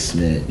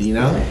placement, you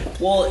know.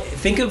 Well,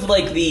 think of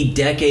like the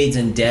decades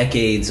and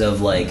decades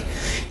of like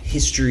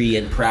history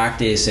and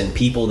practice and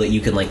people that you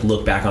can like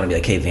look back on and be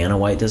like, hey, Vanna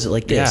White does it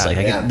like this.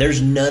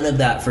 There's none of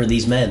that for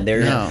these men.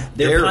 They're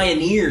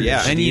pioneers.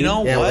 Yeah, and you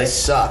know what? Well, they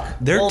suck.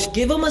 Well,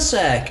 give them a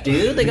sec,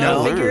 dude. They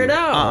gotta figure it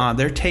out.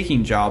 They're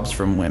taking jobs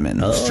from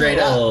women. Straight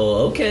up.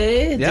 Oh,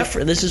 okay. Yep.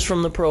 This is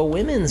from the pro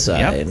women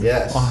side. Yep.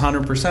 Yes.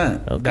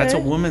 100%. Okay. That's a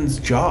woman's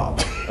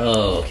job.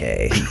 Oh,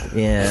 okay.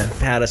 Yeah.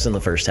 Pat us in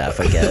the first half,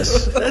 I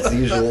guess. That's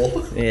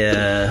usual.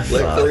 Yeah.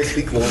 Let Corey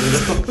speak long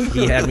enough.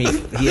 He had me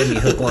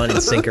hook, line,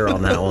 and sinker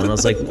on that one. I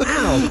was like,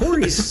 wow,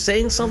 Corey's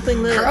saying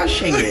something that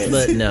Crushing it.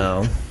 But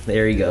no,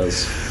 there he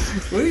goes.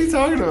 What are you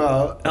talking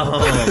about?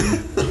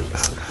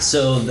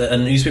 So a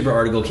newspaper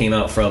article came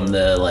out from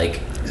the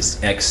like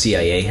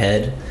ex-CIA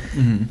head,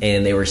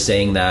 and they were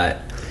saying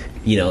that,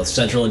 you know,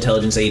 Central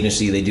Intelligence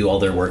Agency, they do all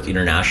their work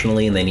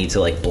internationally, and they need to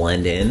like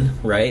blend in,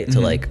 right, to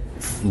like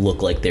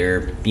look like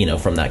they're, you know,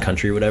 from that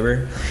country or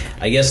whatever.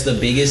 I guess the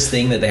biggest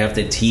thing that they have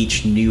to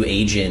teach new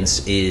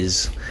agents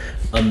is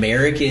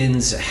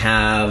Americans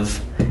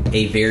have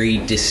a very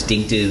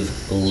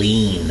distinctive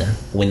lean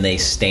when they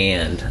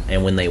stand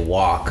and when they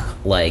walk.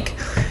 Like,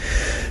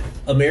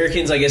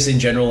 Americans, I guess, in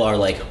general are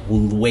like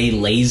way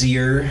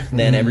lazier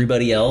than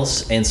everybody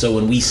else, and so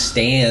when we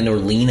stand or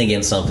lean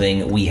against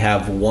something, we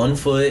have one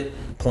foot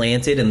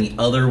planted and the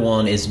other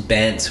one is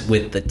bent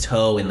with the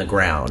toe in the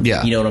ground.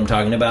 Yeah. You know what I'm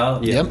talking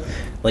about? Yep.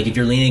 Like if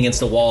you're leaning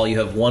against the wall, you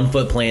have one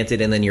foot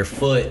planted and then your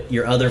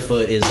other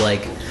foot is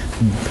like...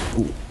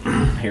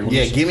 Here,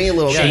 Give me a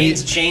little.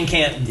 Shane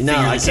can't figure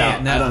this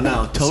out. I don't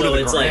know. So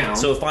it's like,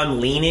 so if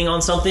I'm leaning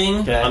on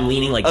something, I'm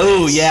leaning like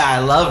oh this. yeah, I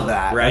love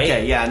that. Right?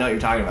 Okay, yeah, I know what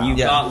you're talking about. You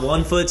got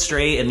one foot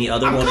straight and the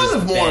other one is kind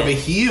of more bent. of a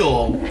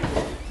heel.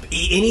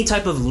 Any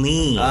type of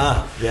lean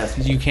Yes.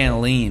 You can't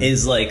lean.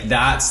 is like,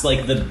 that's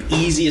like the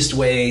easiest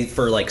way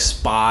for like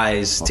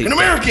spies to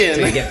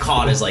get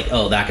caught is like,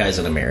 oh, that guy's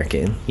an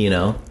American, you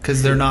know?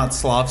 Because they're not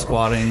Slav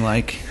squatting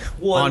like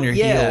on your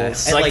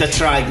heels. It's like the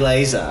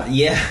Triglaser.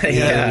 Yeah,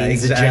 It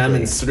means exactly. the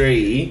German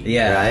 3.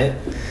 Yeah. Right?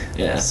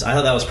 Yes, I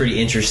thought that was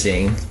pretty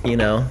interesting, you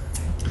know?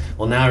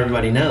 Well, now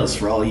everybody knows,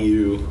 for all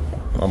you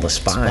All the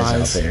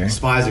spies out there.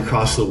 spies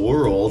across the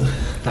world.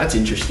 That's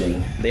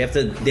interesting. They have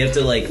to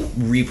like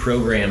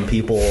reprogram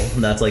people.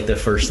 That's like the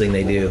first thing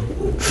they do.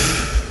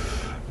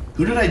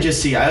 Who did I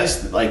just see? I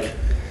was like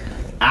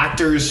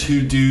actors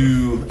who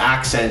do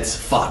accents.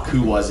 Fuck,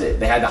 who was it?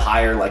 They had to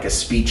hire like a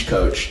speech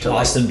coach to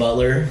Austin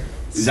Butler.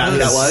 Is that who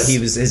that was? He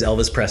was his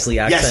Elvis Presley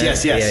accent.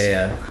 Yes.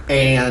 Yeah.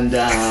 And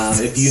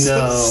if you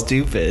know,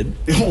 Stupid.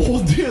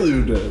 well,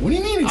 dude, what do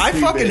you mean? It's I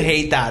stupid? fucking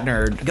hate that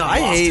nerd. Got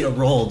I lost hate in a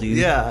role, dude.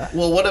 Yeah.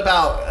 Well, what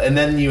about? And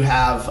then you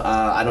have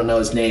I don't know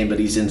his name, but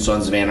he's in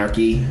Sons of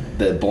Anarchy,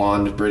 the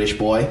blonde British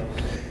boy.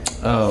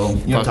 Oh, You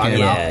know what I'm talking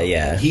about?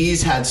 Yeah.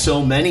 He's had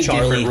so many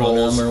Charlie different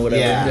roles Hunnam or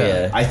whatever.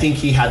 Yeah. I think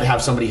he had to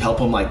have somebody help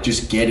him, like,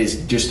 just get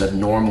just a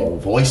normal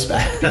voice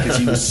back because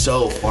he was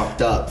so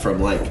fucked up from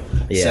like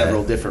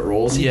several different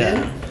roles he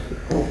did.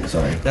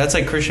 Sorry. That's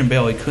like Christian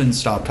Bale. He couldn't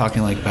stop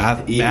talking like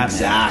Batman.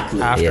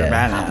 Exactly. After Yeah.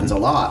 Batman. Happens a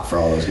lot for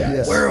all those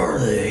guys. Where are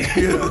they?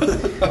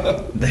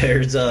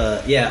 There's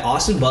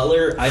Austin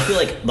Butler. I feel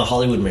like the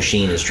Hollywood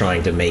machine is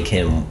trying to make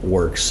him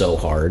work so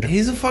hard.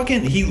 He's a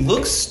fucking. He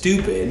looks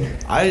stupid.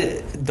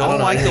 I don't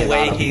know like the anything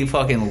way about him. he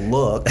fucking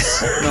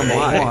looks. Number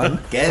one.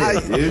 Get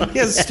it, dude. He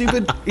has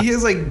stupid. He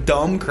has like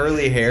dumb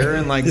curly hair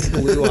and like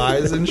blue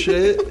eyes and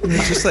shit. And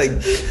he's just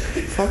like,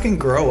 fucking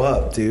grow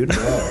up, dude.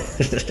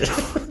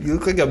 You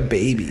look like a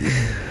baby.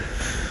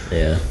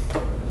 Yeah.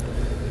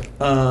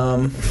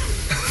 I'm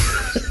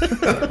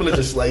gonna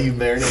just let you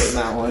marinate in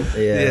that one.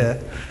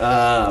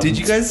 Yeah. Did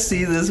you guys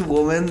see this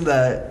woman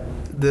that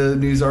the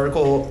news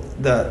article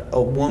that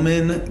a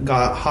woman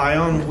got high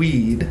on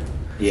weed,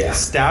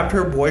 stabbed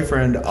her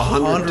boyfriend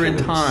 100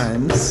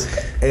 times,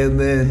 and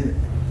then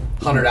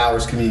 100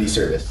 hours community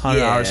service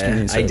 100 hours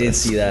community service. I did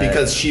see that.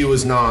 because she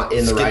was not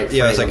in the right.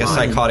 Yeah, it's frame like a of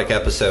mind. psychotic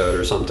episode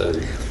or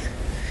something.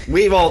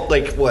 We've all,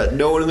 like, what?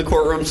 No one in the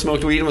courtroom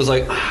smoked weed and was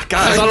like,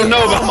 guys, I don't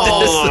know about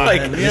this.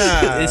 Like,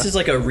 This is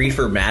like a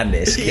reefer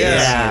madness case.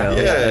 Yeah, you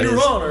know? yeah, it Your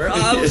is. Honor,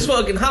 I was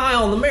fucking high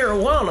on the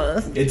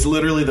marijuana. It's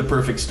literally the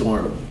perfect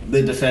storm.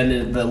 The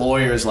defendant, the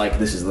lawyer is like,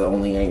 this is the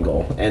only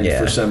angle, and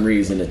for some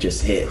reason it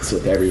just hits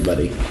with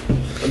everybody.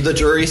 the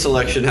jury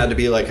selection had to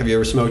be like, have you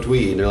ever smoked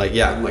weed? And they're like,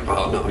 yeah. I'm like,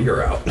 oh, no,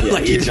 you're out. Yeah,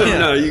 like, you're done.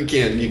 no, you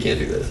can't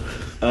do this.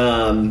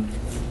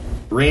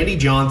 Randy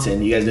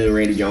Johnson, you guys know who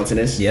Randy Johnson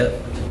is? Yep.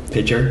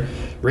 Pitcher.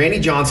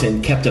 Randy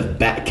Johnson kept a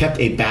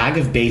bag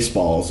of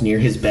baseballs near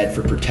his bed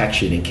for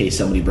protection in case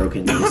somebody broke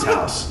into his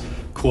house.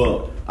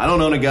 Quote, I don't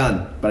own a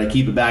gun, but I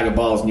keep a bag of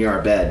balls near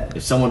our bed.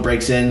 If someone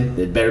breaks in,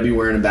 they'd better be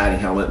wearing a batting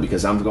helmet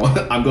because I'm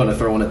going to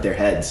throw one at their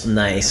heads.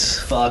 Nice.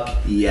 Fuck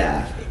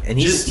yeah. And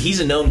he's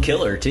a known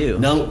killer too.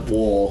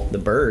 The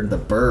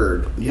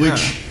bird, Yeah.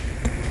 which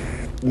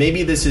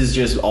maybe this is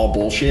just all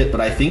bullshit, but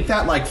I think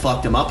that like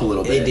fucked him up a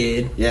little bit. It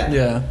did.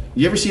 Yeah.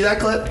 You ever see that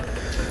clip?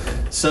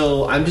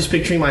 So I'm just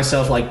picturing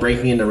myself like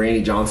breaking into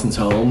Randy Johnson's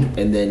home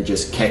and then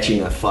just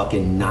catching a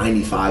fucking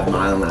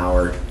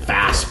 95-mile-an-hour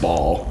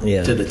fastball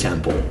to the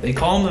temple. They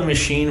call him the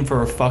machine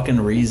for a fucking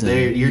reason.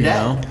 You're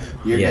dead.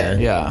 You're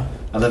dead. Yeah.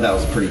 I thought that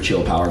was a pretty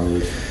chill power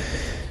move.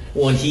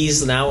 Well, and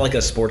he's now like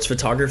a sports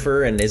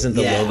photographer, and isn't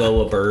the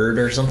logo a bird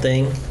or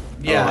something?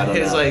 Yeah, I don't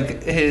know.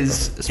 like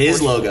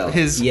his logo.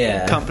 his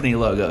company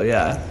logo.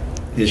 Yeah,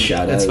 His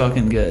shadow. it's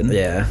fucking good.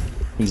 Yeah.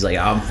 He's like,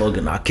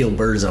 I kill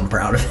birds. I'm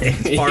proud of it.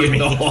 It's part of me.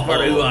 It's part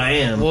of who I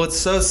am. Well, it's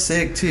so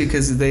sick too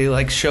because they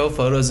like show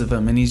photos of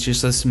him, and he's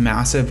just this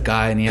massive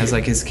guy, and he has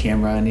like his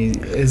camera and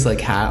his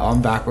like hat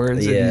on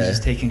backwards, and he's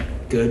just taking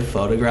good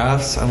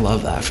photographs. I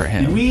love that for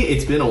him.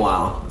 It's been a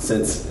while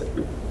since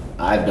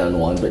I've done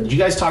one, but did you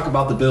guys talk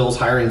about the Bills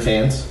hiring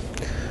fans?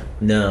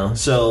 No.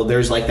 So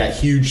there's like that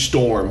huge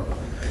storm.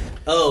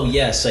 Oh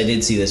yes, I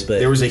did see this, but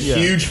There was a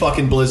huge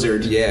fucking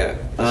blizzard. Yeah.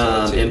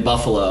 In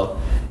Buffalo,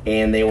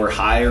 and they were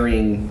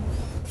hiring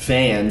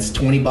fans,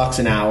 $20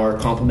 an hour,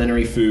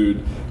 complimentary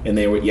food, and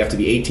you have to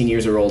be 18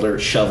 years or older,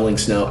 shoveling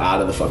snow out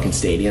of the fucking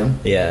stadium.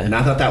 Yeah. And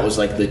I thought that was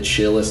like the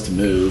chillest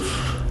move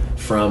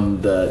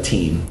from the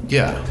team.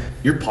 Yeah,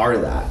 You're part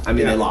of that. I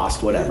mean, they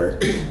lost, whatever,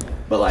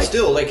 but like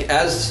Still, like,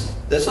 that's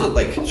not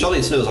like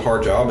shoveling snow is a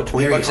hard job, but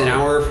 $20 an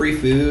hour, free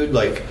food,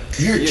 like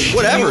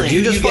whatever.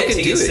 You just get fucking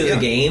do tickets it. to the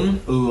game.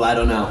 Ooh, I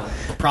don't know.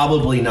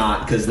 Probably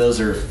not, because those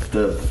are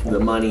the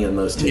money in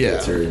those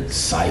tickets are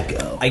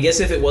psycho. I guess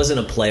if it wasn't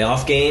a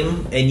playoff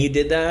game and you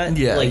did that,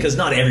 like, because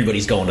not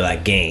everybody's going to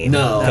that game,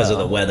 because of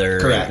the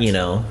weather, Correct.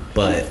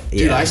 But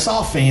Dude, I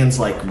saw fans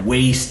like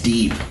waist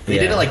deep. They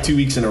did it like 2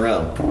 weeks in a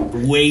row,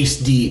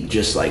 waist deep,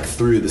 just like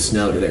through the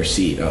snow to their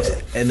seat. I was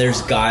like, and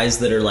there's guys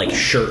that are like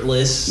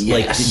shirtless,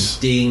 like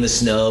digging the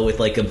snow with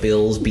like a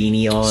Bills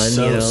beanie on.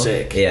 So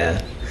sick.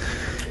 Yeah.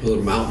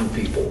 Little mountain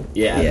people.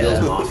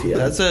 Bills Mafia.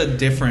 that's a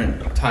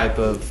different type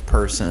of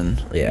person.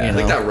 Yeah. you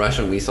Like know? that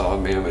Russian we saw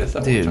in Mammoth.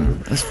 That Dude, one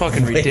time. it's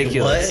fucking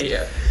ridiculous. what?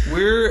 Yeah.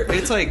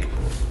 It's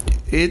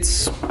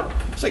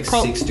It's like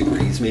 6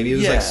 degrees, maybe. It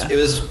was like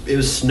it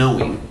was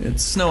snowing.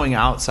 It's snowing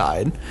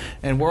outside,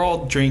 and we're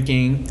all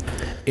drinking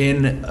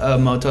in a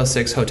Motel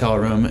 6 hotel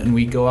room, and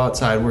we go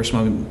outside, we're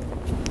smoking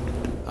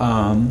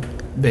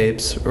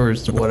vapes or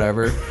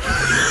whatever.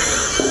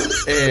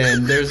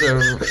 And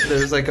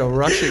there's like a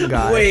Russian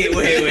guy. Wait.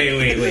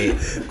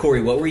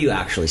 Corey, what were you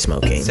actually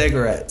smoking?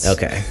 Cigarettes.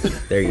 Okay.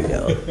 There you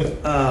go.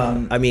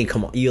 I mean,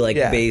 come on. You like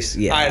bass?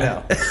 Yeah. I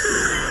know.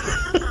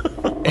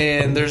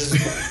 And there's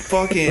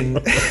fucking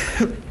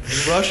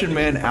Russian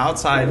man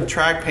outside,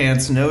 track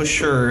pants, no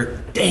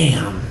shirt.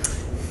 Damn.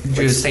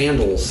 Like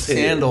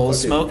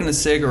sandals. Smoking a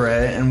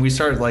cigarette, and we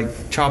started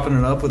like chopping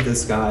it up with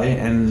this guy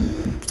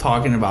and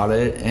talking about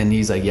it, and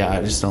he's like,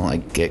 I just don't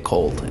like get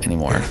cold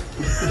anymore.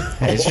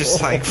 And it's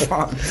just like,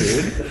 fuck,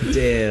 dude.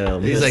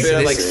 Damn. He's like,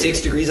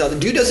 6 degrees out. The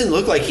dude doesn't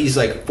look like he's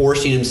like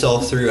forcing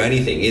himself through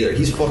anything either.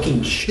 He's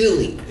fucking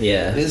chilling.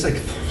 Yeah. And it's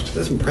like,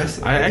 that's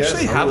impressive. I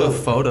actually have a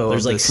photo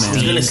There's of like this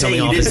man. steam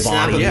coming off his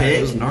body. Yeah,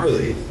 it was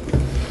gnarly.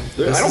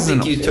 I don't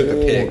think you took a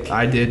pic.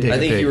 I did take a pic. I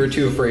think you were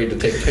too afraid to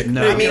take a pic.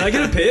 No. I mean, Can I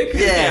get a pic?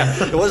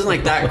 yeah. It wasn't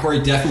like that.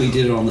 Corey definitely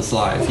did it on the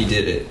slide if he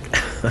did it.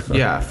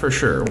 Yeah, for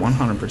sure,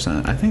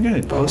 100%. I think I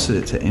posted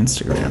it to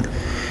Instagram.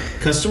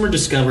 Customer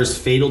discovers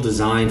fatal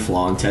design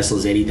flaw in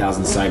Tesla's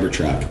 80,000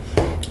 Cybertruck.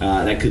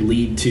 That could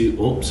lead to...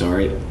 Oh,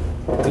 sorry.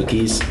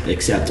 Cookies.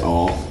 Accept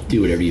all.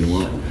 Do whatever you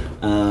want.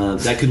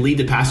 That could lead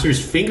to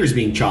passengers' fingers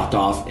being chopped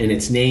off, and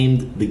it's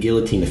named the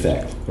guillotine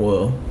effect.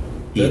 Whoa.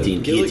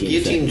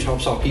 Guillotine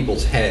chops off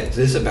people's heads.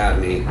 This is a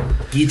bad name.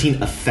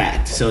 Guillotine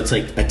effect. So it's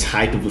like a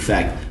type of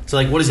effect. So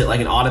like, what is it? Like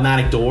an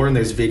automatic door, and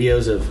there's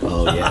videos of...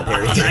 Oh, yeah,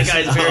 there he is. That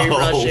guy's very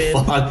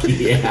Russian. Fuck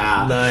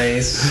yeah.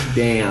 Nice.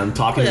 Damn.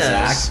 Talking to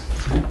Zach.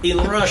 In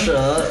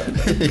Russia.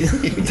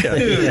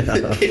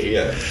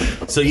 Yeah.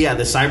 So yeah,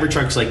 the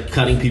Cybertruck's like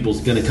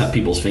gonna cut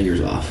people's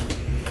fingers off.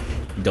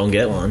 Don't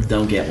get one.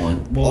 Don't get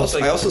one. Well,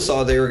 I also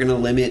saw they were going to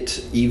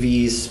limit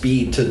EV's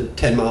speed to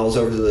 10 miles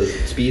over the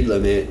speed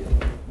limit.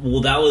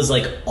 Well, that was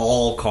like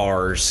all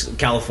cars.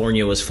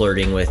 California was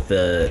flirting with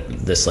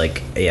this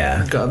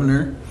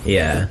governor.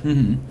 Yeah,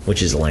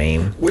 which is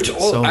lame. Which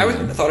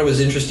thought it was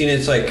interesting.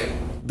 It's like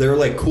they're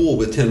like cool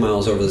with 10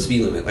 miles over the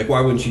speed limit. Like,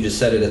 why wouldn't you just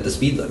set it at the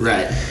speed limit?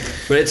 Right.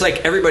 But it's like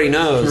everybody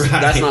knows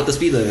that's not the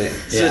speed limit.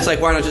 So Yeah. it's like,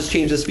 why not just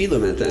change the speed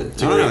limit then? I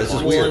don't know. It's just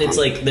Well, weird. and it's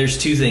like there's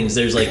two things.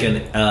 There's like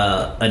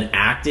an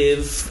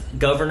active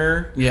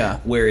governor,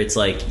 where it's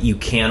like you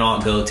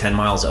cannot go 10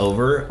 miles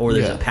over, or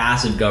there's a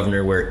passive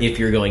governor where if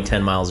you're going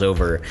 10 miles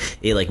over,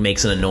 it like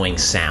makes an annoying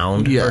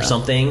sound or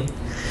something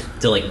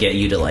to like get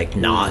you to like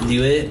not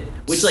do it.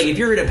 Which, like, if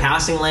you're in a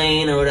passing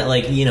lane or whatever,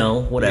 like, you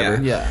know,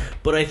 whatever. Yeah.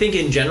 But I think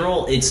in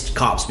general, it's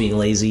cops being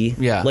lazy.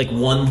 Yeah. Like,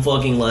 one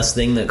fucking less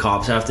thing that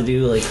cops have to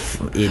do, like,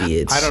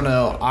 idiots. I don't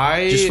know.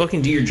 Just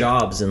fucking do your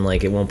jobs and,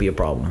 like, it won't be a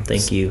problem.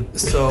 Thank you.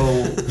 So,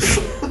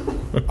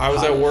 I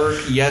was at work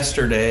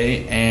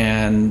yesterday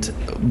and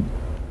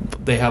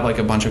they have, like,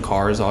 a bunch of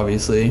cars,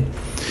 obviously.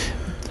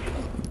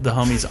 The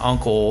homie's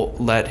uncle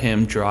let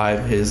him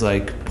drive his,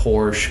 like,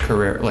 Porsche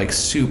Carrera, like,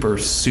 super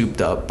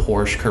souped up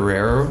Porsche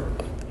Carrera,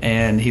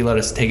 and he let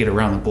us take it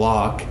around the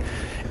block.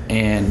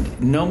 And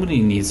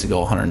nobody needs to go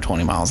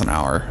 120 miles an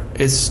hour.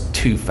 It's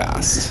too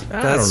fast.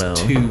 I don't know.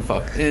 Too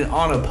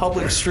on a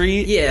public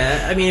street.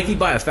 Yeah, I mean, if you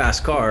buy a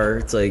fast car,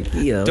 it's like,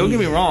 you know. Don't get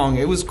me wrong,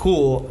 it was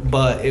cool,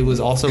 but it was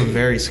also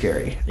very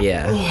scary.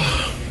 Yeah.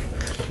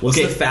 What's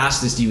the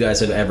fastest you guys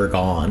have ever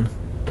gone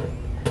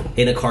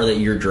in a car that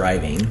you're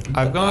driving?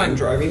 I'm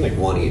driving like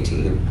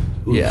 118.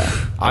 Yeah.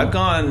 I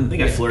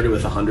think I flirted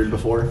with 100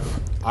 before.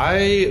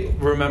 I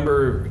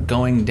remember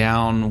going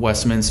down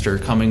Westminster,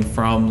 coming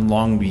from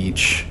Long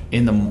Beach,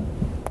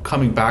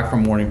 coming back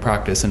from morning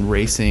practice and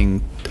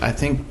racing. I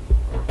think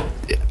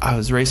I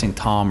was racing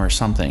Tom or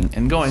something,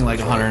 and going like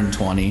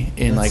 120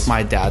 in like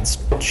my dad's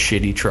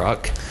shitty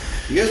truck.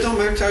 You guys don't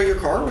max out your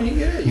car when you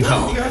get it. You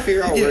gotta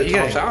figure out where it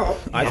tops out.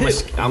 I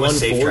hit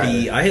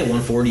 140. I hit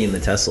 140 in the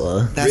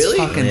Tesla. That's really?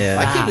 Fucking Yeah.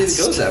 I can't believe it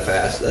fast. goes that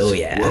fast. Oh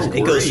yeah,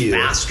 it goes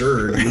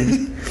faster,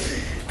 dude.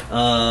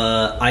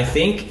 I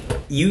think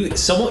you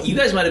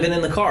guys might have been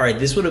in the car.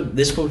 This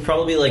would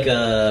probably be like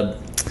a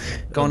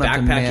Going up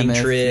to backpacking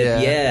Mammoth, trip. yeah.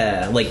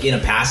 Yeah, like in a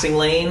passing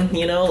lane,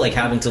 you know, like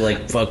having to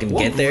like fucking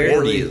get there.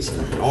 140 is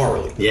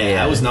gnarly.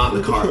 Yeah, I was not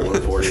in the car at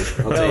 140.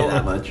 I'll tell you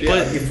that much. Yeah,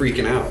 But- you're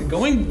freaking out.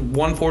 Going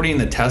 140 in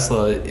the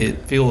Tesla, it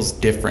feels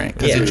different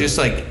because Yeah. it's just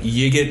like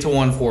you get to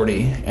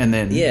 140 and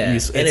then Yeah,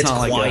 it's and it's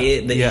not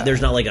quiet. Like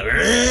There's not like a.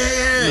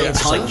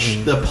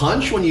 The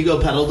punch when you go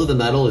pedal to the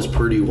metal is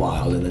pretty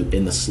wild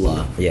in the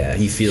slow. Yeah,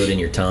 you feel it in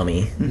your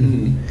tummy.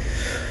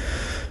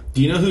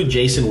 Do you know who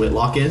Jason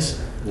Whitlock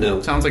is?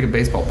 No. sounds like a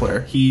baseball player.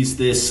 He's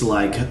this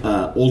like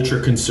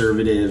ultra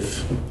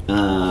conservative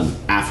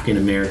African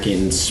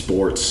American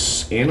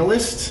sports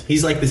analyst.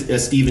 He's like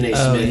this Stephen A.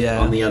 Smith yeah.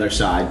 on the other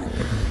side.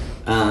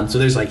 So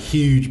there's like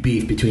huge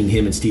beef between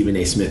him and Stephen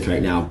A. Smith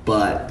right now.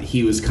 But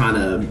he was kind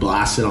of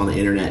blasted on the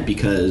internet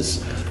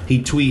because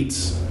he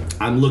tweets,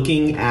 "I'm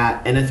looking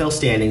at NFL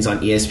standings on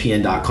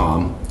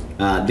ESPN.com.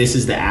 This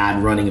is the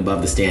ad running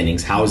above the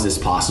standings. How is this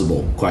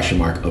possible? ?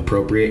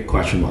 Appropriate ?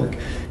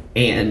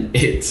 And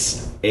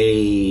it's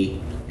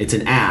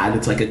an ad.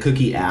 It's like a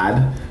cookie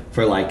ad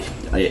for like,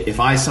 if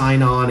I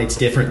sign on, it's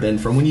different than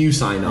from when you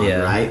sign on, Yeah.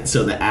 right?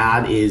 So the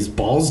ad is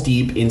balls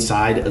deep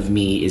inside of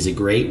me is a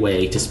great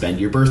way to spend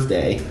your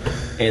birthday.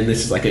 And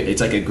this is like it's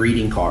like a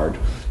greeting card.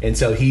 And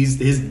so his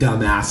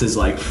dumbass is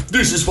like,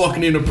 this is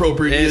fucking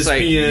inappropriate. And it's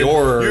like, ESPN.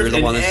 you're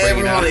the one that's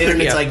bringing everyone it on the up.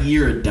 internet's Yeah. like,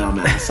 you're a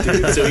dumbass,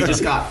 dude. So he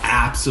just got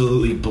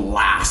absolutely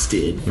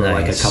blasted for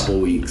like a Nice. couple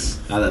weeks.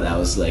 I thought that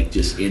was like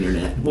just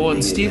internet. Well, and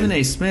winning Stephen again.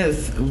 A.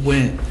 Smith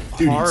went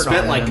Dude, he hard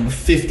spent on like him.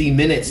 50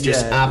 minutes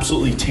just Yeah.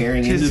 absolutely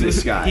tearing into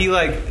this guy.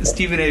 He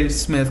Stephen A.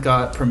 Smith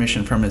got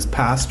permission from his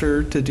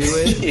pastor to do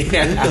it,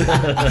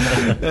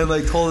 and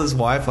like told his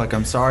wife like,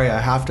 "I'm sorry, I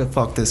have to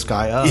fuck this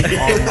guy up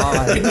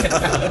online."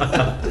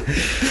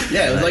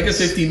 Yeah, it was like a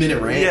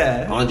 50-minute rant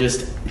Yeah. on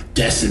just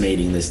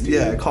decimating this dude.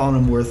 Yeah, calling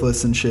him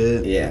worthless and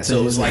shit. Yeah, so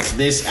it was like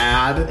this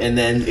ad, and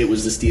then it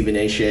was the Stephen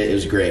A. shit. It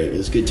was great. It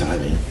was good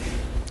timing.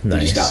 He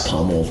Nice. just got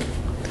pummeled.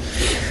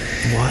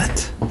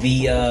 What?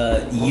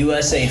 The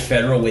USA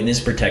Federal Witness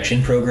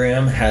Protection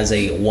Program has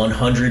a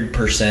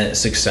 100%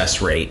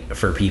 success rate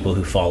for people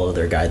who follow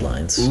their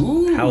guidelines.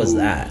 Ooh. How is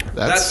that?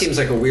 That seems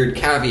like a weird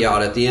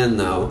caveat at the end,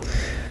 though.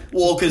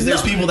 Well, because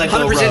there's people that go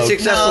 100% rogue.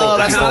 successful. No, I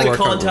that's have not to work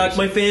contact numbers.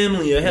 my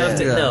family. I have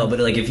to Yeah. no, but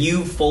like if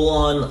you full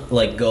on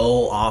like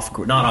go off,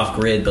 not off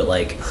grid, but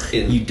like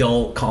you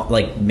don't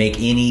like make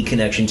any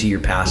connection to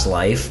your past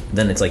life,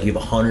 then it's like you have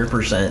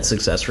 100%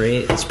 success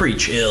rate. It's pretty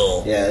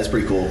chill. Yeah, that's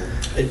pretty cool.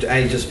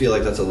 I just feel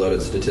like that's a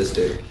loaded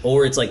statistic.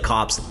 Or it's like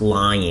cops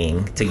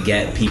lying to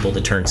get people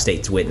to turn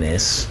state's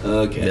witness.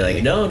 Okay. Be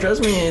like, no,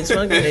 trust me, it's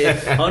fucking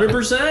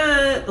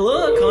 100%.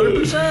 Look,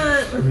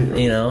 100%.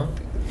 You know,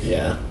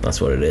 Yeah.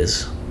 that's what it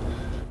is.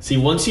 See,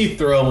 once you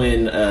throw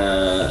in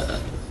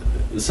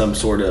some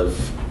sort of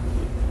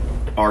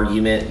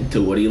argument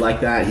to Woody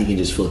like that, he can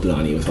just flip it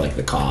on you with like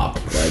the cop,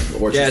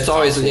 like or Yeah, just it's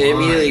always top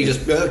immediately you line.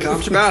 just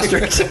cops are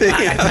bastards.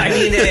 I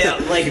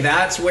mean, like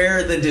that's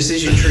where the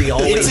decision tree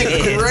always It's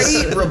a ends.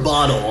 great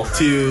rebuttal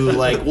to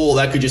like, well,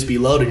 that could just be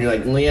loaded. And you're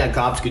like, well, yeah,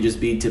 cops could just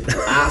be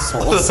typical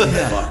assholes.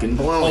 Fucking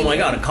blowing. Oh my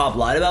god, a cop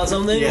lied about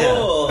something? Yeah.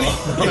 Whoa.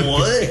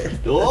 What?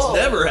 Whoa.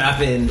 It's never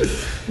happened.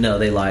 No,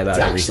 they lie about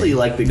It's actually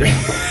everything. like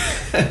the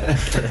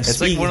It's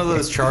like one of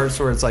those charts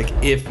where it's like,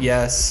 if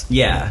yes,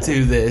 Yeah.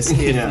 to this, if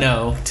Yeah.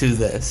 no, to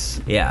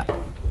this. Yeah.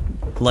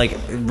 Like,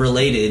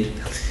 related,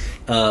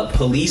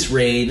 Police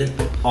raid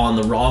on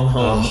the wrong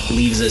home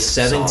leaves a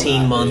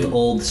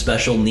 17-month-old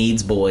special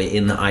needs boy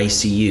in the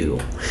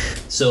ICU.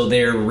 So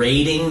they're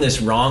raiding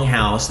this wrong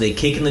house. They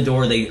kick in the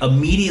door. They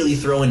immediately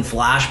throw in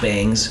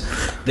flashbangs.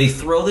 They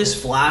throw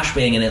this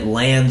flashbang and it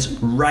lands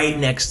right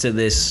next to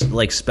this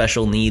like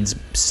special needs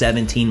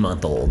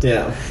 17-month-old.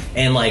 Yeah.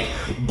 And like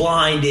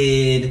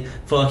blinded,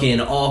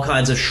 fucking all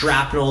kinds of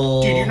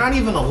shrapnel. Dude, you're not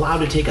even allowed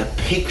to take a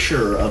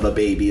picture of a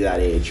baby that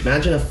age.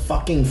 Imagine a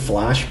fucking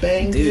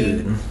flashbang,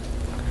 dude.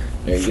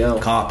 There you go.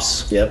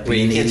 Cops. Yep. Wait,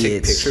 you can't take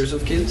Idiots. pictures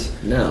of kids?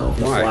 No,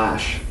 the Why?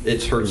 flash.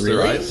 It hurts Really?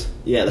 their eyes.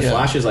 Yeah, the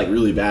flash is like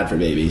really bad for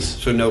babies.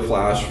 So no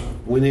flash.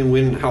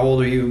 When? How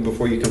old are you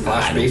before you can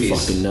flash I babies? don't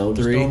fucking know.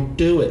 Just 3. don't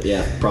do it.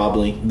 Yeah,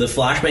 probably. The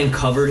flashbang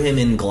covered him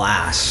in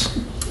glass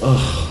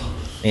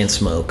and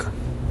smoke.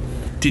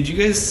 Did you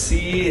guys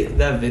see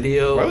that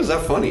video? Why was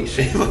that funny?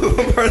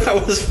 What part of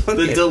that was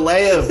funny? The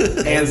delay of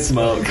and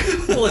smoke.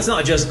 Well, it's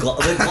not just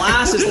the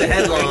glass is the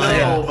headline. I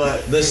know,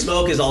 but- the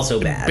smoke is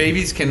also bad.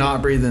 Babies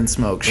cannot breathe in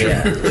smoke. Sure.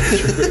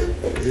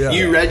 Yeah.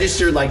 You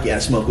registered like, yeah,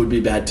 smoke would be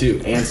bad too,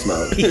 and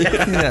smoke. Yeah.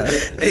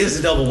 It's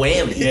a double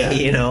whammy. Yeah.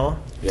 You know.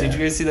 Yeah. Did you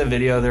guys see that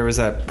video? There was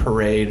that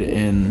parade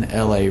in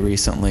LA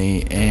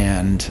recently,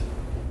 and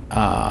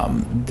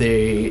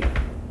there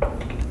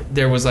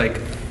was like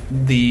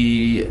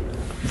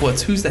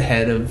who's the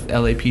head of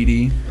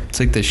LAPD? It's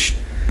like the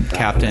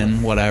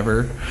captain,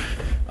 whatever.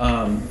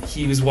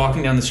 He was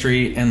walking down the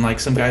street, and like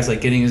some guy's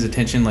like getting his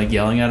attention, like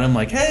yelling at him,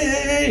 like hey,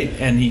 hey,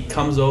 hey, and he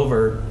comes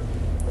over.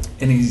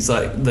 And he's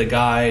like, the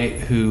guy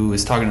who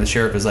is talking to the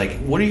sheriff is like,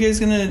 what are you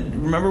guys gonna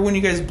remember when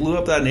you guys blew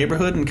up that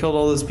neighborhood and killed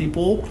all those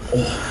people?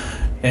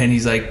 And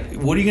he's like,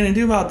 what are you gonna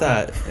do about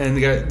that? And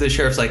the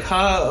sheriff's like,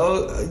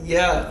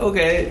 yeah,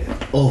 okay.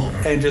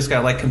 And just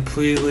got like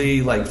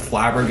completely like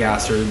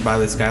flabbergasted by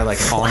this guy, like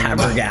calling him.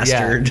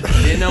 Flabbergasted.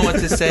 Yeah, didn't know what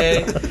to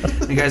say.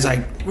 The guy's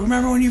like,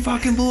 remember when you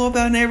fucking blew up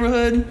that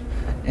neighborhood?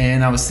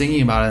 And I was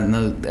thinking about it, and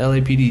the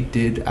LAPD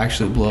did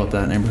actually blow up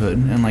that neighborhood,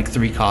 and like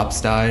 3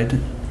 cops died.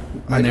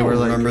 I don't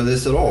remember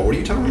this at all. What are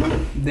you talking about?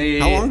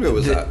 How long ago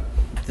was that?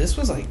 This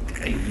was like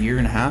a year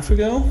and a half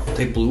ago.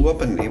 They blew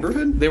up a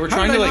neighborhood? They were How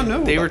trying did to I not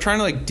know like about trying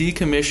to like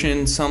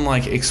decommission some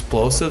like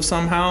explosive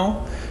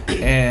somehow,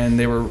 and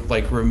they were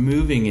like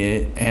removing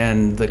it,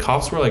 and the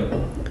cops were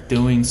like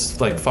doing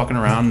like fucking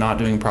around, not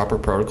doing proper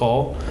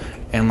protocol,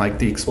 and like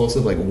the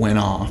explosive like went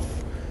off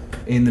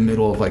in the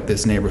middle of like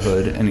this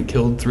neighborhood, and it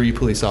killed 3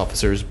 police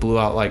officers, blew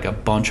out like a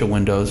bunch of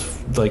windows,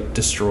 like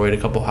destroyed a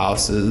couple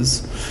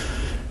houses.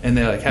 And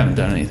they like haven't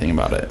done anything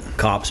about it.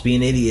 Cops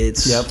being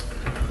idiots. Yep.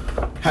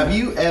 Have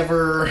you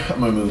ever? I'm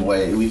gonna move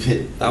away. We've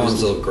hit. That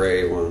one's a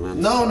gray one.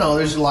 No.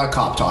 There's a lot of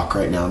cop talk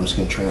right now. I'm just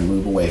gonna try and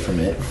move away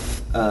from it.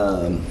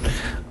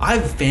 I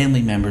have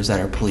family members that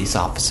are police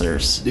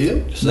officers. Do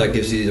you? So that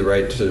gives you the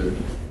right to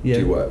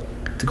do what?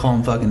 To call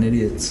them fucking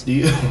idiots. Do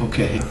you?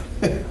 Okay.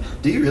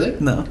 Do you really?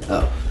 No.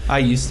 Oh. I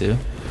used to.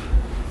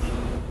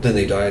 Then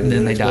they died.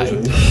 Then they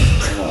died.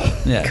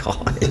 Yeah.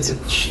 God.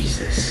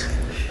 Jesus.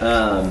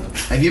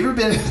 Have you ever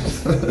been?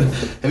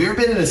 Have you ever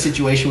been in a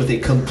situation with a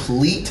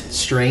complete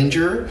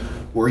stranger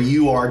where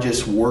you are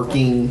just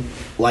working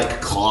like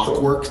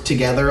clockwork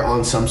together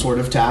on some sort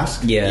of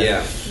task?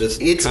 Yeah.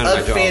 It's kind of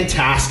a my job.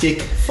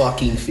 fantastic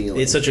fucking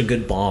feeling. It's such a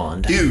good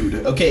bond.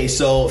 Dude, okay,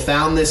 so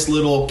found this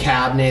little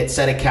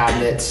set of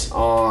cabinets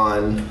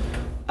on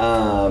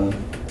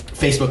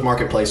Facebook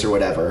Marketplace or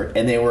whatever,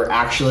 and they were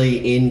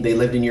actually they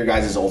lived in your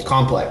guys' old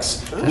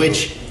complex,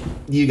 which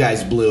you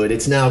guys blew it.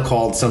 It's now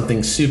called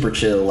something super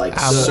chill, like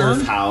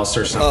Surf House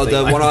or something.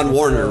 Oh, the one on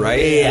Warner, right?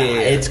 Yeah,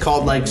 it's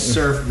called like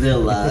Surf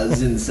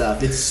Villas and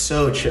stuff. It's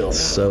so chill now.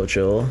 So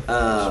chill.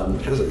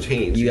 It hasn't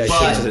changed. You guys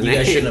But-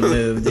 shouldn't have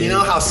moved. You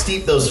know how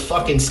steep those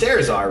fucking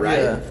stairs are, right?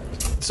 Yeah.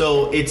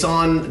 So it's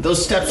on,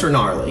 those steps are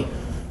gnarly.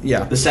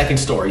 Yeah. The second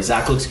story.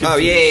 Zach looks confused. Oh,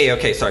 yeah.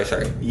 Okay, sorry.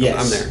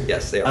 Yes. I'm there.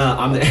 Yes, they are.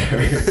 I'm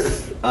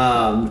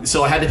there.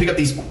 So I had to pick up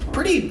these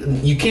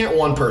you can't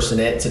one person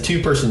it. It's a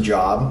 2-person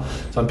job.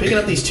 So I'm picking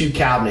up these 2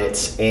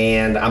 cabinets,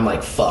 and I'm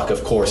like, fuck,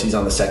 of course, he's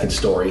on the second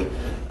story.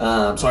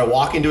 So I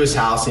walk into his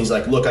house, and he's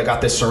like, look, I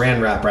got this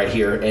saran wrap right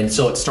here. And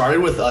so it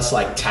started with us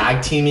like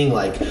tag teaming,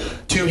 like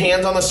 2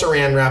 hands on the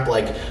saran wrap,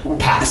 like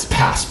pass.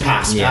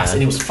 Yeah.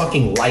 And it was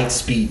fucking light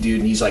speed,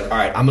 dude. And he's like, all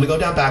right, I'm going to go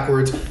down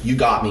backwards. You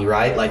got me,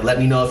 right? Like, let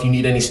me know if you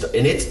need any stuff.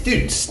 And it's,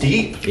 dude,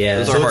 steep. Yeah.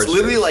 Those So are it's hard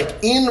literally steps.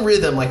 like in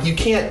rhythm. Like you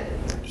can't,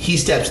 he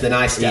steps, then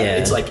I step. Yeah.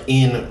 It's like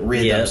in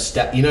rhythm Yep.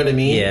 step. You know what I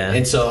mean? Yeah.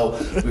 And so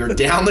we were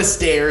down the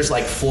stairs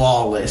like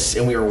flawless,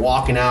 and we were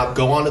walking out,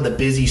 go onto the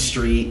busy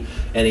street,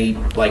 and he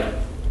like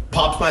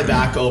pops my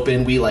back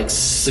open. We like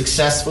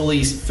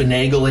successfully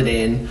finagle it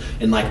in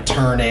and like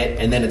turn it,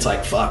 and then it's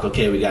like, fuck,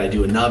 okay, we got to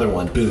do another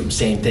one. Boom,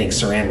 same thing,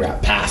 saran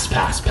wrap, pass.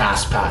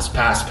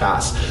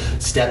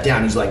 Step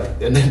down. He's like,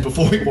 and then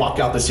before we walk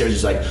out the stairs,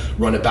 he's like,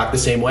 run it back the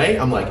same way.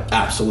 I'm like,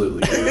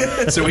 absolutely.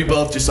 So we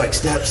both just like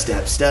step.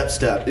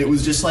 It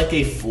was just like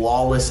a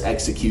flawless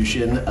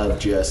execution of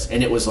just,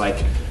 and it was like,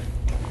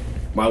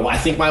 I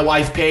think my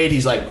wife paid.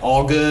 He's like,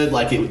 all good.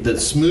 Like the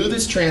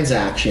smoothest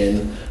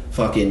transaction.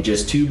 fucking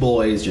just two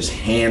boys just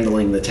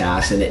handling the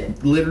task, and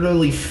it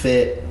literally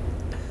fit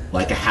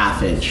like a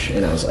half inch,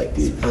 and I was like,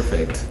 dude,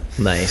 perfect.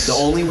 Nice. The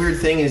only weird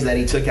thing is that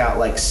he took out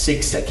like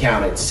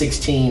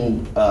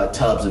 16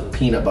 tubs of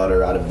peanut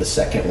butter out of the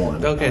second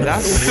one. Okay,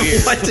 that's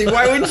weird.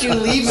 Why wouldn't you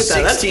leave with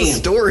that? That's the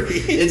story.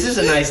 It's just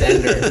a nice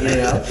ender, you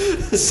know.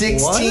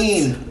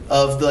 16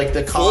 of like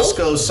the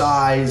Costco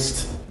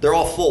sized. They're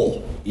all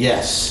full.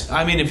 Yes.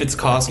 I mean, if it's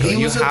Costco, He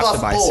you was a have buff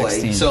to buy boy,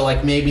 16. so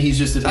like maybe he's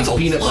just a big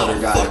peanut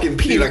butter guy. Fucking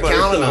peanut butter.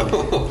 Counting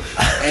them.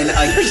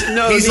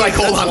 And he's like,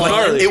 hold on,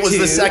 like, it was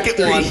the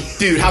second one.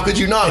 Dude, how could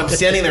you not? I'm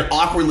standing there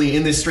awkwardly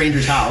in this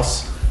stranger's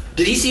house.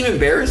 Did he seem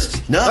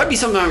embarrassed? No. That'd be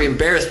something I'd be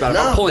embarrassed about.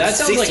 No, I'm pulling that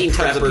sounds 16 like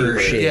tons of prepper peanut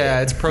butter. shit.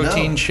 Yeah, it's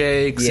protein No.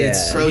 shakes. Yeah.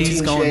 It's Protein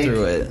he's going shake.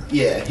 through it.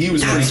 Yeah, he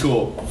was pretty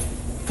cool.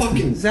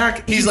 Fucking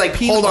Zach, He's like,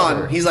 hold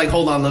on. He's like,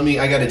 hold on.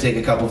 I got to take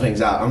a couple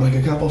things out. I'm like,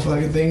 a couple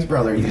fucking things,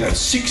 brother. You got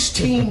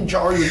 16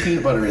 jars of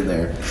peanut butter in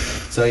there.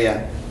 So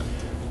yeah,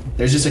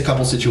 there's just a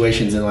couple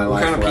situations in my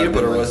life. kind of where peanut I've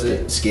been butter like, was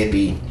it?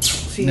 Skippy.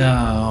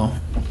 No.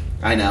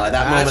 I know. At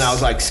that moment, I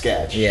was like,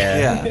 sketch.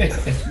 Yeah.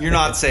 Yeah. You're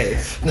not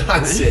safe.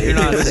 Not safe. You're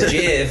not It was safe.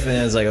 Jif, and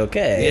I was like,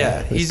 okay.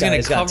 Yeah, this he's gonna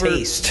guy's got cover.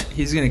 taste.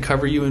 He's gonna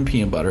cover you in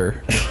peanut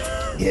butter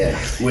Yeah,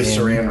 with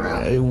saran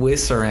wrap. with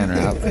saran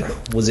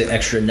wrap. Was it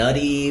extra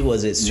nutty?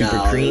 Was it super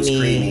No, creamy? It was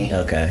creamy.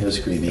 Okay. It was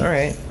creamy. All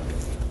right.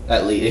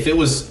 At least, if it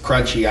was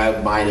crunchy,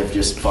 I might have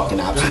just fucking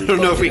absolutely. I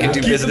don't know if we can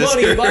do Keep the business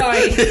money, here. bye.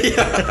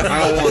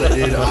 I don't want it,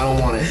 dude. I don't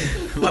want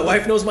it. My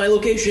wife knows my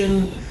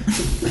location.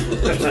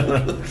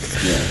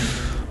 Yeah.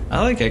 I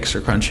like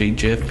extra crunchy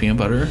Jif peanut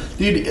butter.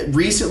 Dude,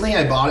 recently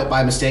I bought it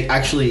by mistake.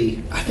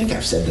 Actually, I think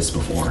I've said this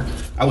before.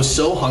 I was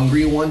so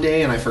hungry one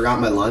day and I forgot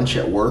my lunch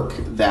at work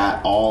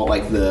that all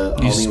like the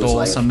You homie was stole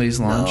like, somebody's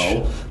lunch?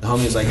 No. The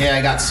homie was like, hey,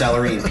 I got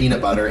celery and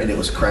peanut butter, and it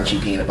was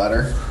crunchy peanut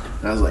butter.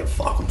 And I was like,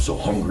 fuck, I'm so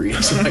hungry.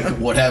 It's like,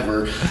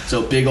 whatever.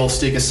 So big old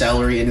stick of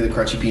celery into the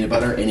crunchy peanut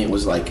butter, and it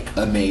was like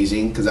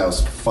amazing because I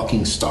was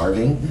fucking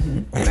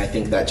starving. And I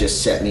think that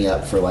just set me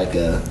up for like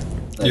a...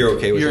 Like, You're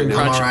okay with You're it in now?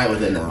 I'm crunchy. alright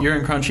with it now. You're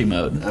in crunchy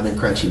mode. I'm in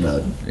crunchy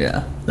mode.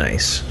 Yeah,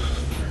 Nice.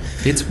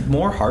 it's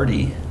more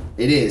hearty.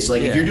 It is.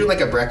 Like, Yeah. if you're doing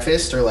like a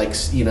breakfast or like,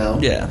 you know...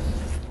 Yeah,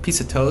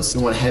 piece of toast.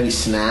 You want a heavy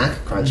snack?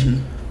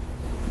 Crunchy.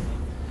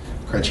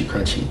 Mm-hmm.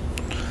 Crunchy.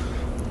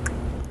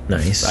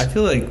 Nice. I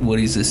feel like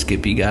Woody's a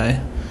Skippy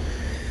guy.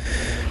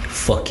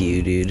 Fuck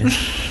you, dude.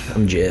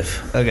 I'm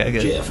Jif. Okay,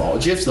 good. Jif. Oh,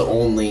 Jif's the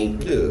only...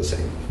 They're the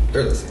same.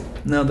 They're the same.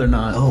 No, they're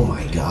not. Oh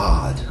my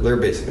god. They're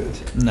basically the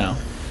same. No.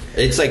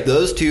 It's like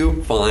those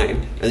two, fine.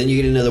 And then you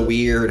get into the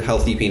weird,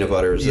 healthy peanut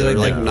butters that You are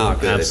like like not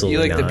good. absolutely.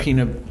 You like not.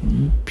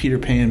 the Peter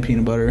Pan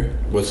peanut butter?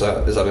 What's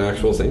that? Is that an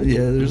actual thing?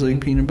 Yeah, there's like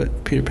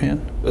Peter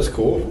Pan. That's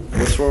cool.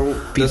 What's wrong?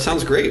 That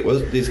sounds great.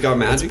 He's got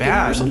magic in it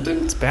Bad or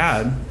something? It's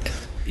bad.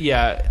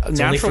 Yeah, It's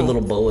only for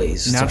little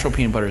boys. Natural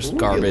peanut butter is Ooh,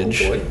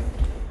 garbage. you little boy.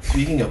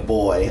 Speaking of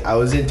boy, I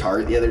was in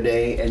Target the other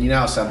day, and you know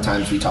how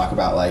sometimes we talk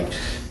about like,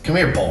 come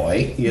here,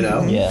 boy, you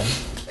know? Yeah.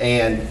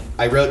 And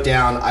I wrote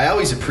down, I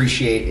always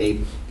appreciate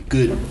a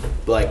good,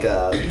 like,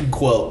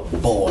 quote,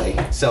 boy.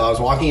 So I was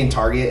walking in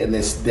Target, and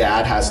this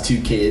dad has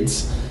two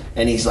kids,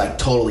 and he's like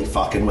totally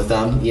fucking with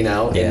them, you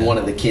know? Yeah. And one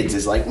of the kids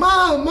is like,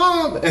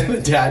 Mom! And the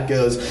dad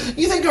goes,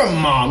 you think your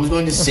mom's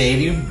going to save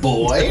you,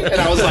 boy? And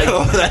I was like,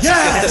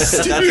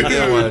 yes, dude!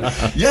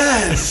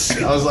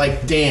 Yes! I was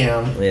like,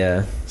 damn.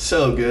 Yeah.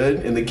 So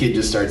good. And the kid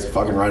just starts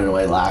fucking running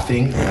away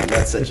laughing. I'm like,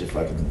 that's such a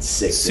fucking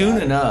sick Soon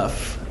guy.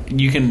 enough,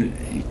 you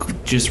can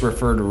just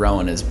refer to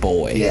Rowan as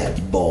boy. Yeah,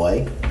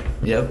 boy.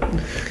 Yep.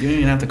 You don't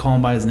even have to call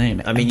him by his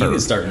name. I mean, you ever. can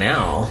start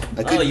now.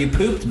 I could- Oh, you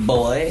pooped,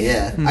 boy.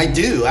 Yeah, I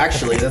do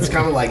actually. That's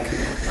kind of like,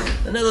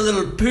 Another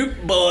little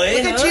poop boy.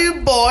 look at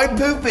you, boy,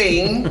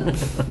 pooping.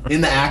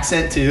 In the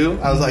accent too.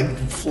 I was like,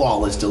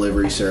 flawless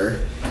delivery, sir.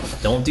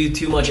 Don't do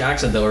too much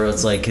accent though, or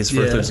it's like his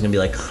first Yeah. words gonna be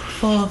like,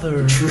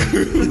 "Father."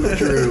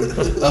 True.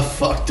 A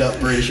fucked up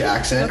British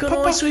accent. Can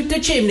I sweep the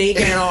chimney?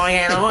 Can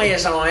I?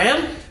 Yes, I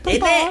am.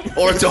 Isn't it?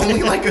 Or it's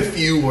only like a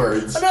few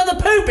words. Another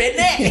poop, isn't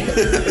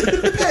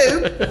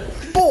it?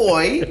 Poop,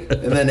 boy.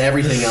 And then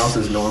everything else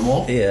is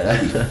normal. Yeah.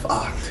 That'd be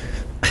fucked.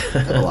 I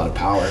have a lot of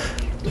power.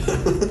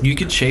 You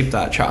could shape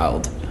that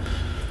child.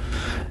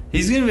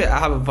 He's gonna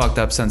have a fucked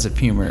up sense of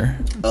humor.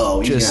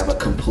 Oh, you Just- can have a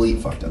complete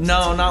fucked up.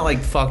 No, not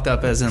like fucked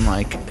up as in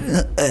like,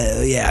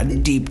 yeah,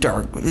 deep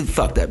dark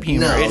fucked up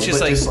humor. No, it's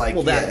just but like,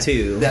 well, that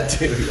too. That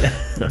too.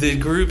 Yeah. the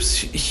group's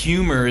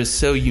humor is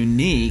so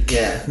unique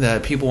Yeah.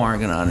 that people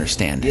aren't gonna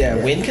understand it. Yeah.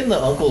 When can the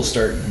uncles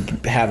start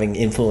having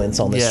influence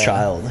on this Yeah.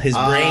 child? His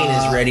brain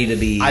is ready to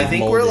be. I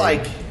think molded. we're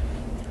like,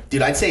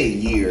 dude, I'd say a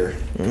year.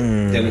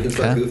 Then we can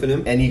start Okay. goofing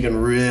him. And you can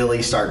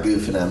really start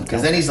goofing him.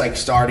 Because then he's like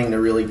starting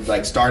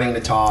to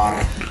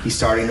talk. He's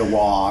starting to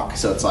walk.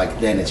 So it's like,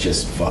 then it's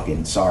just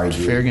fucking sorry,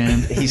 dude. Fair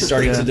game. He's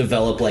starting Yeah. to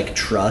develop like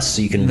trust,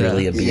 so you can Yeah.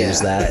 really abuse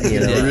that. You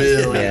know,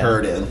 Really Yeah.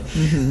 hurt him.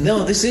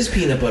 No, this is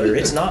peanut butter.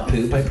 It's not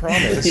poop. I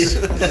promise.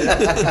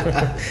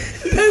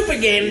 Poop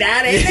again,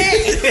 Dad, isn't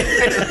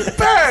it?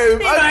 Boom!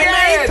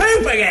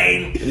 Poop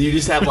again. You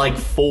just have like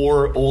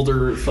 4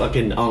 older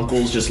fucking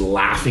uncles just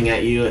laughing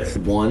at you at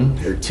 1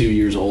 or 2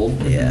 years old.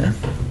 Yeah.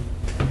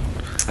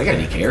 I gotta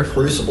be careful.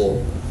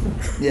 Crucible.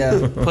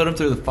 Yeah, put him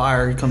through the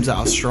fire. He comes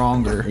out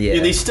stronger. Yeah.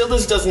 Dude, he still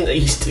just doesn't.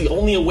 He's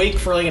only awake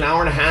for like an hour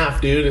and a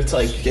half, dude. It's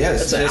like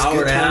Yes, That's an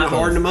hour and a half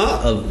harden him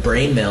up. of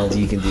brain meld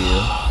you can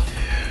do.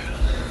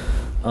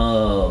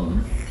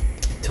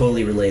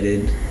 Totally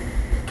related.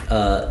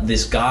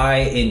 This guy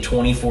in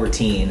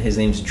 2014, his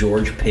name's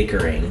George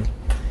Pickering.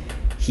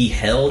 He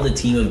held a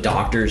team of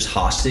doctors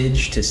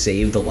hostage to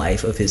save the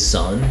life of his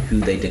son,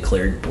 who they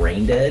declared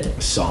brain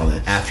dead saw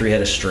this. after he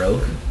had a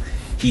stroke.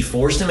 He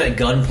forced him at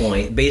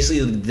gunpoint.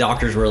 Basically, the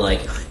doctors were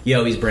like,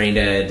 yo, he's brain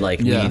dead. Like,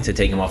 we need to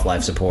take him off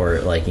life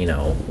support. Like, you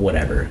know,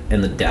 whatever.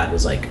 And the dad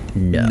was like,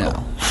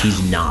 no.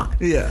 He's not.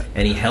 Yeah.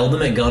 And he held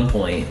him at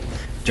gunpoint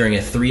during a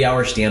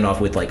 3-hour standoff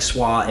with, like,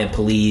 SWAT and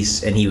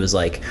police. And he was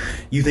like,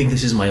 you think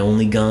this is my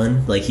only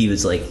gun? Like, he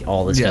was like,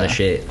 all this kind of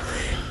shit.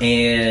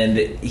 And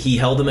he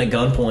held him at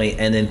gunpoint.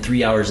 And then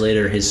 3 hours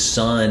later, his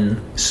son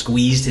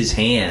squeezed his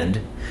hand.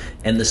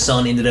 And the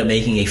son ended up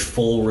making a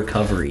full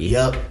recovery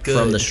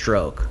from the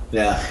stroke.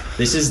 Yeah.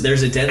 There's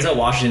a Denzel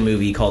Washington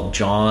movie called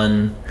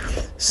John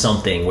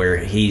something where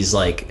he's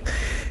like,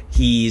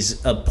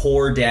 he's a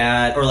poor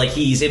dad, or like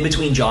he's in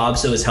between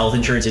jobs, so his health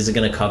insurance isn't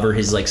going to cover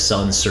his like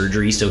son's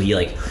surgery, so he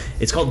like,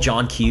 it's called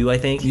John Q, I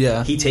think.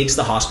 Yeah. He takes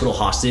the hospital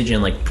hostage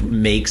and like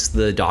makes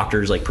the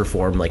doctors like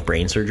perform like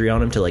brain surgery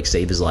on him to like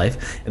save his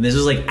life. And this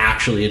is like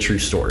actually a true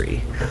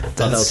story.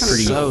 That was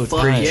pretty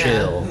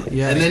chill.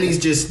 Yeah. And then he's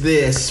just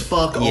this.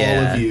 Fuck all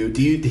of you.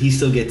 He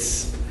still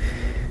gets.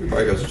 He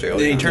probably goes to jail.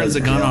 Then he turns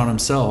the gun on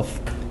himself.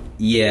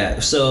 Yeah,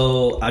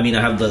 so I mean,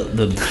 I have the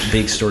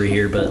big story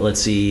here, but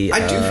let's see. I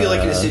do feel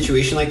like in a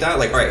situation like that,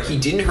 like, all right, he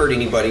didn't hurt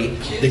anybody.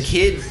 The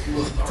kid,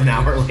 It's an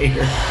hour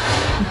later.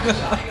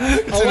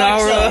 It's an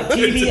hour.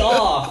 TV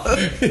off.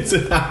 It's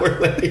an hour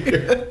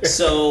later.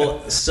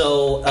 So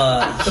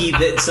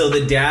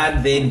the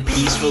dad then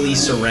peacefully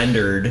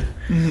surrendered,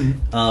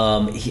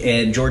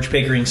 and George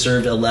Pickering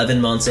served 11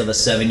 months of a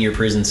 7-year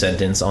prison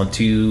sentence on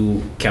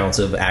 2 counts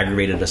of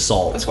aggravated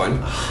assault. that's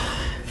fine.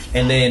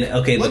 And then,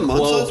 okay, the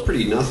Months, quote, that's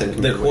pretty nothing.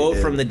 the quote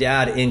from the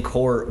dad in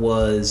court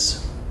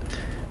was,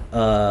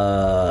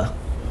 from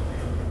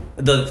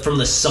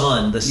the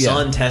son. The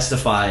son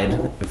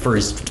testified for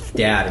his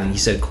dad, and he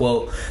said,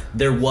 quote,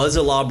 there was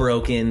a law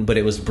broken, but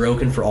it was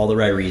broken for all the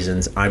right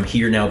reasons. I'm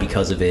here now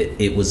because of it.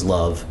 It was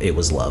love. It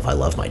was love. I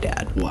love my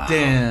dad. Wow.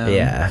 Damn.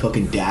 Yeah.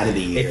 Fucking dad of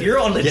the year. If you're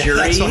on the jury,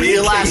 that's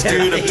real last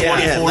dude of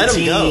 2014. let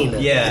him go.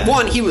 Yeah.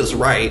 One, he was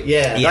right.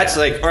 Yeah. That's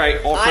like, all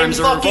right, all crimes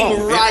are fucking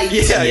involved. right.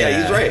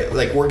 Yeah, he's right.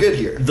 Like, we're good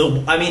here.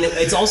 I mean,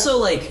 it's also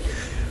like,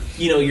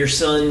 you know, your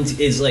son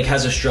is like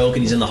has a stroke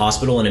and he's in the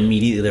hospital, and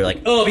immediately they're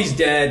like, oh, he's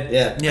dead.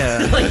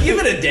 Yeah. Like, give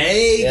it a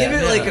day, give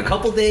it like a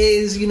couple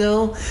days, you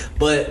know.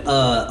 But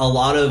a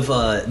lot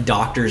of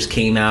doctors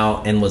came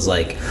out and was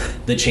like,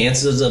 the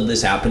chances of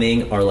this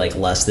happening are like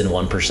less than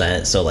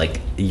 1%. So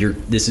like,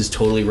 this is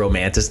totally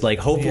romantic. Like,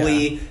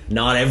 hopefully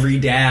not every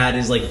dad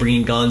is like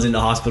bringing guns into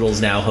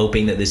hospitals now,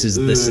 hoping that this is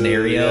the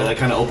scenario. Yeah, that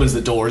kind of opens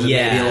the doors maybe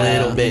a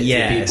little bit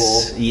to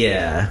people.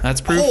 Yeah,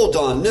 That's proof. Hold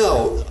on,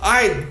 no.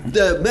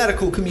 The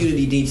medical community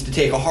needs to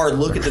take a hard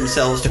look at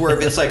themselves to where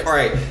if it's like, all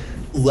right,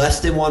 less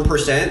than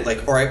 1%,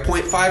 like, all right,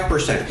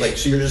 0.5%, like,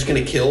 so you're just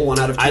going to kill 1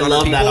 out of 200 I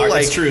love people? that argument.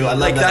 Like, It's true. I love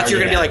like that that's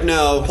you're going to be like,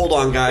 no, hold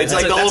on, guys. It's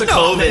like the that's whole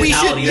a cop COVID we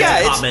should, mentality. yeah,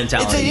 That's a it's, cop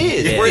mentality. it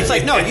is. Yeah. Where it's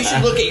like, no, you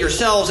should look at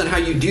yourselves and how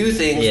you do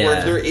things. Yeah. Where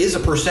if there is a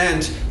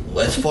percent,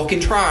 let's fucking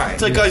try.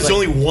 It's like, guys, it's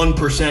only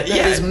 1%.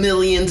 Yeah. There's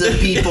millions of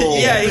people.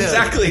 yeah,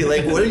 exactly.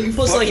 Like, what are you?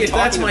 Plus, like, if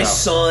that's my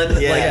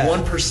son, Yeah.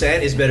 like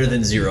 1% is better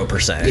than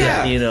 0%.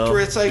 Yeah, you know. where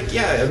it's like,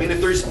 yeah, I mean,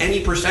 if there's any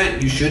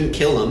percent, you shouldn't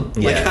kill him.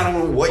 Like, Yeah. I don't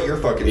know what you're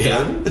fucking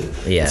doing.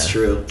 Yeah, It's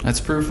true. That's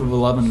proof of a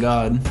loving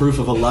God. Proof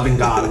of a loving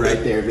God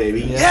right there,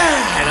 baby. And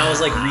I was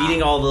like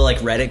reading all the like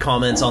Reddit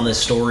comments on this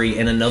story,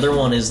 and another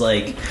one is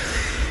like,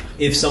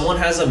 if someone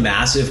has a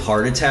massive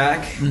heart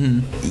attack,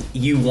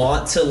 you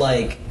want to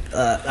like.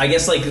 I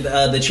guess like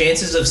the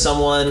chances of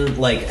someone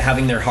like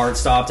having their heart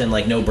stopped and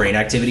like no brain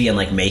activity and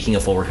like making a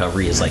full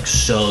recovery is like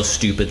so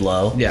stupid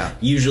low. Yeah.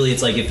 Usually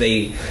it's like if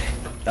they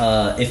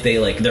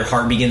like their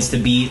heart begins to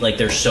beat, like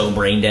they're so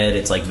brain dead,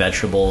 it's like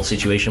vegetable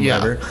situation,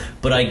 whatever.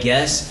 But I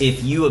guess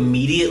if you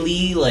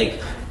immediately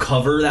like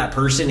cover that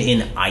person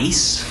in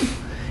ice,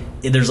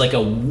 there's like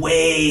a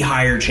way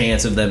higher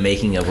chance of them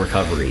making a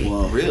recovery.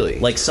 Whoa, really?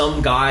 Like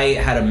some guy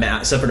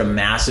had suffered a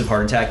massive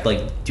heart attack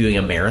like doing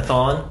a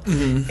marathon,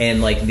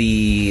 and like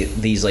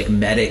these like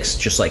medics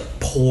just like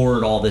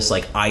poured all this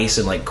like ice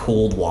and like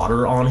cold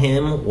water on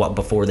him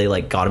before they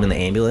like got him in the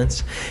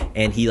ambulance,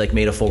 and he like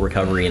made a full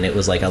recovery, and it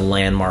was like a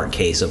landmark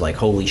case of like,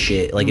 holy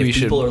shit. Like if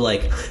people are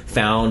like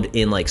found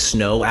in like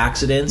snow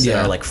accidents and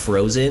are like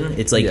frozen,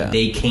 it's like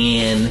they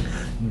can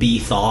be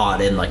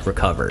thawed and like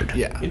recovered.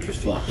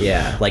 Interesting.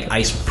 Yeah, like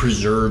ice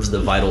preserves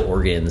the vital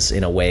organs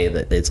in a way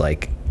that it's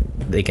like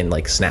they can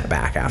like snap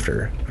back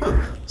after.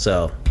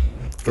 So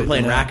if we're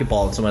playing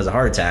racquetball and someone has a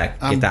heart attack,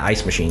 get that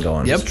ice machine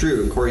going. It's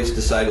true. Corey's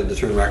decided to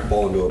turn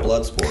racquetball into a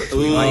blood sport. So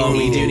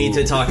We do need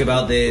to talk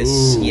about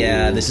this.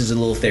 Yeah, this is a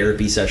little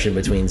therapy session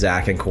between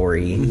Zach and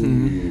Corey.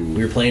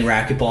 We were playing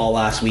racquetball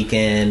last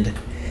weekend,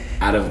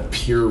 out of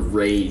pure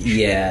rage.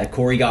 Yeah,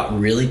 Corey got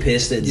really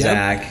pissed at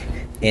Zach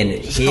and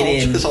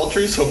hit him. It's all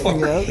true so far.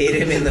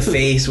 Hit him in the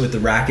face with the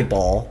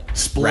racquetball.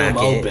 Split him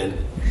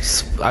open.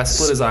 I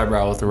split his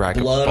eyebrow with the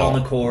racket. Blood on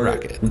the court.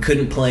 Racket. We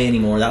couldn't play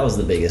anymore. That was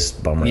the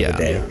biggest bummer of the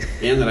day.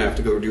 And then I have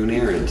to go doing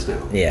errands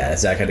now. Yeah,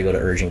 Zach had to go to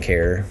urgent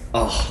care.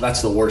 Oh,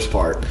 that's the worst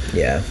part.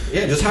 Yeah.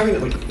 Yeah, just having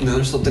like,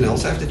 there's something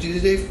else I have to do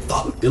today.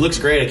 Fuck. It looks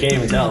great. I can't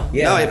even tell.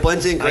 Yeah. No, it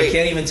blends in great. I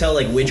can't even tell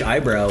like which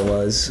eyebrow it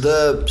was.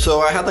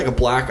 So I had like a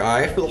black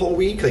eye for the whole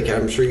week. Like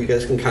I'm sure you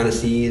guys can kind of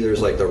see.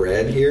 There's like the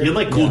red here. You have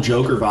like cool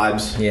Joker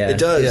vibes. Yeah. It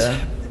does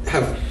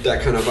have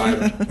that kind of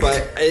vibe.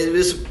 But it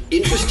was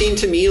interesting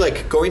to me,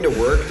 like going to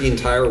work the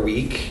entire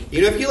week.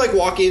 You know, if you like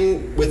walk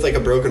in with like a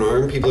broken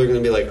arm, people are going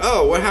to be like,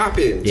 "Oh, what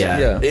happened?"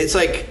 Yeah. And it's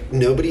like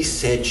nobody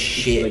said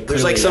shit. Like,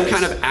 There's like some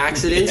clearly kind of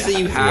accidents that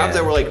you have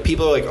that were like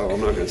people are like, "Oh,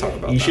 I'm not going to talk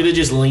about." You should have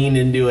just leaned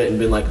into it and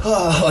been like,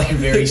 oh, like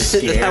very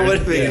scared. That would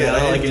have been good.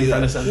 Like in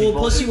front of some Well,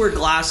 people. plus you wear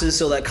glasses,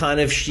 so that kind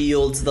of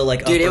shields the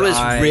like. Dude, it upper was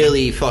eye.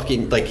 really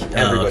fucking like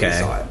everybody okay.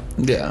 saw it.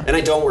 Yeah. And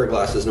I don't wear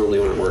glasses normally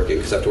when I'm working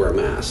because I have to wear a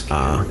mask.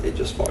 It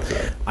just fucks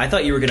up. I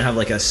thought you were gonna have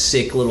like a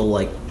sick little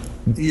like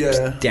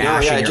Yeah.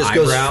 dash in it your just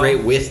eyebrow. goes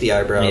straight with the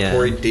eyebrow. Yeah.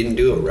 Corey didn't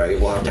do it right.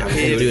 We'll have to have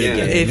him do it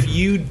again. If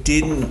you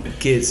didn't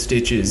get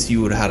stitches,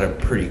 you would have had a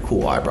pretty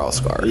cool eyebrow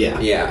scar. Yeah.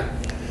 Yeah,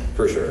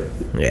 for sure.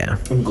 Yeah.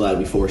 I'm glad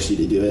we forced you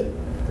to do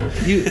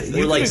it.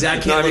 We're like,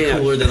 Zach can't look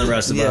cooler than the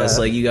rest of us.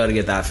 Like, you got to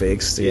get that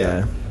fixed.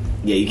 Yeah.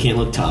 Yeah, you can't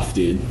look tough,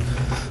 dude.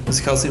 Was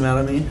Kelsey mad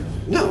at me?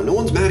 No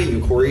one's mad at you,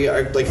 Corey.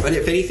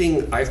 If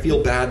anything, I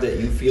feel bad that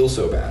you feel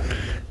so bad.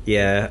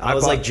 Yeah, I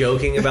was like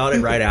joking about it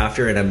right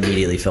after, and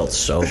immediately felt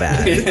so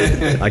bad.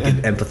 I could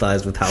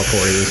empathize with how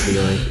Corey was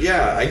feeling.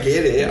 Yeah, I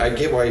get it. I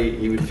get why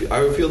you would.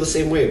 I would feel the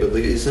same way, but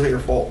it's not your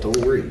fault. Don't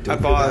worry. I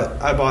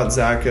bought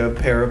Zach a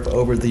pair of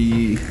over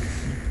the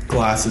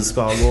glasses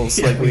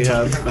goggles like we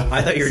have.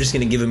 I thought you were just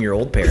gonna give him your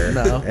old pair, and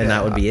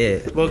that would be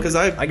it. Well, because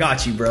I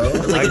got you, bro. It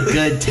was like a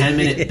good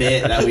 10-minute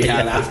bit that we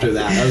had after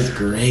that. That was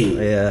great.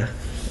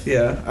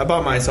 Yeah. I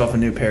bought myself a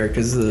new pair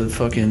because the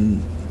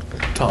fucking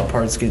top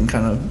part's getting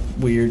kind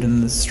of weird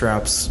and the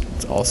straps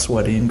it's all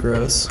sweaty and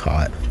gross.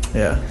 Hot.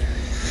 Yeah.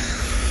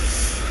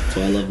 That's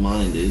why I love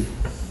mine, dude.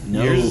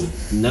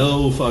 Yours?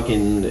 No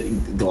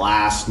fucking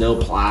glass, no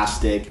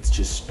plastic. It's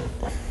just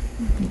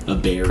a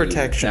barrier.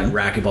 Protection. That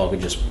racquetball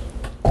could just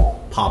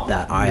pop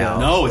that eye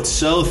out. No, it's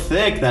so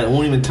thick that it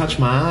won't even touch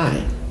my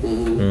eye.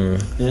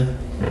 Yeah.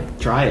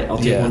 Try it. I'll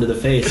take one to the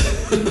face.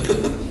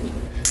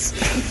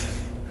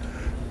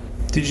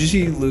 Did you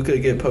see Luca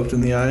get poked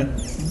in the eye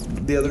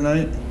the other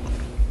night?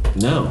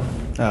 No.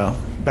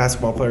 Oh,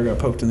 basketball player got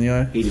poked in the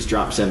eye. He just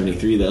dropped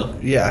 73 though,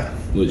 Yeah.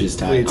 which is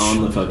tight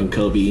on the fucking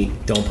Kobe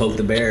Don't poke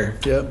the bear.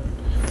 Yep.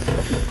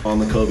 on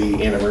the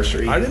Kobe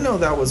anniversary. I didn't know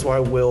that was why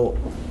Will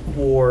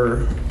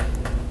wore,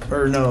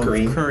 or no,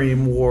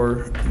 Kareem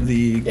wore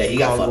the Yeah, he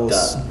got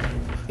goggles. fucked up.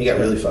 He got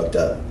really fucked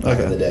up back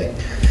in the day.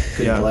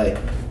 Couldn't play.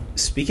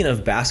 Speaking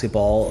of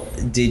basketball,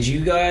 did you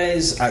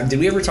guys? Did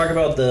we ever talk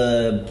about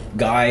the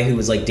guy who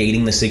was like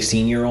dating the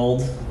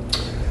 16-year-old?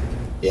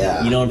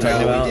 Yeah, You know what I'm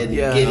talking about? We did.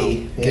 Yeah.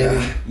 Giddy.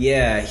 Yeah.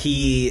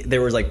 Yeah,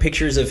 there was like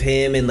pictures of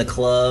him in the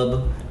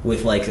club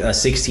with like a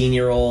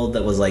 16-year-old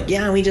that was like,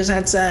 yeah, we just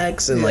had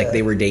sex, and like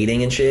they were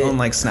dating and shit. On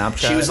like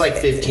Snapchat. She was like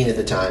 15 at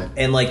the time.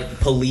 And like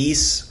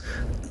police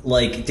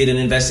like did an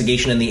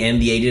investigation, and the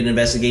NBA did an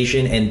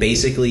investigation, and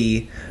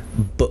basically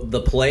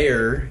the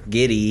player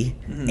Giddy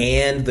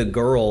and the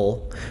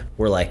girl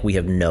were like, we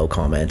have no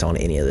comment on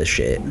any of this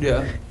shit.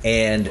 Yeah.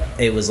 And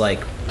it was like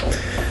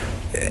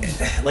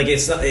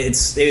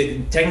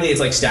technically it's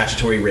like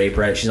statutory rape,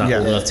 right? She's not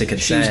old enough to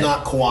consent. She's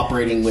not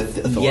cooperating with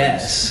the authorities.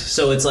 Yes.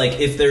 So it's like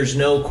if there's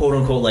no quote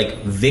unquote like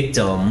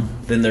victim,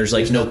 then there's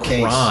like no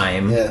case.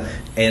 crime. Yeah.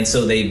 And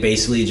so they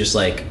basically just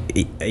like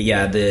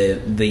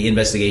the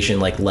investigation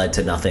like led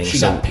to nothing. She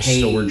so got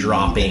paid. so we're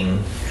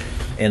dropping,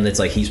 and it's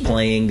like he's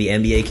playing, the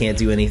NBA can't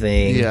do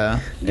anything.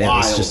 Yeah. And it's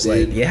Wild, just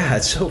dude. like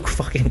it's so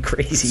fucking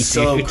crazy.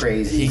 So dude.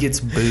 crazy. He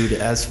gets booed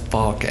as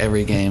fuck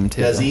every game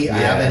too. Does he? I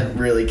haven't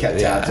really kept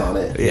tabs on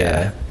it.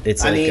 Yeah.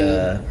 It's like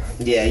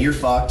yeah, you're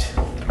fucked,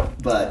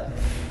 but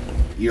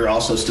you're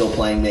also still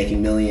playing,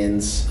 making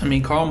millions. I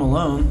mean, Karl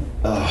Malone.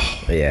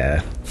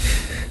 yeah.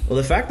 Well,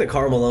 the fact that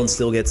Karl Malone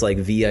still gets like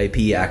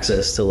VIP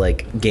access to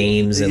like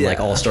games and like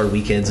All-Star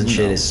weekends and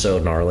shit is so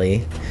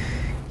gnarly.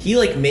 He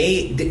like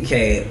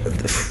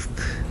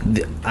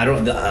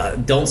I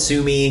don't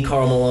sue me,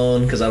 Karl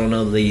Malone, because I don't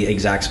know the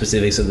exact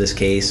specifics of this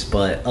case,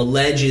 but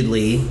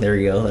allegedly, there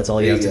you go. That's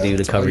all you have to do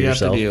to cover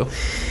yourself.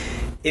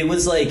 It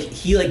was like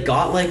he like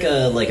got like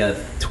a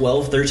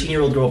 12,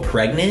 13-year-old girl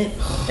pregnant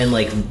and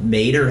like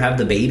made her have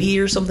the baby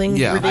or something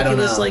ridiculous I don't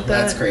know. like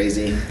that. That's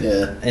crazy.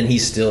 Yeah.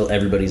 And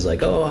everybody's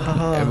like, oh,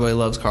 haha. Everybody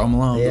loves Karl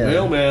Malone. Yeah.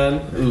 Real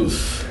man.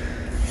 Oof.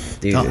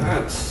 Dude,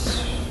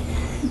 That's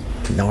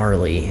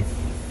gnarly.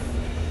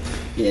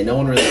 Yeah, no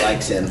one really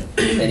likes him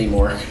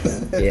anymore.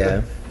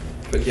 Yeah.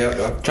 But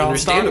John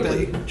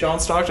understandably.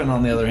 Stockton,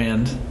 on the other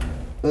hand.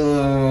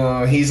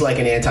 He's like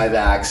an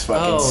anti-vax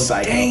fucking Oh,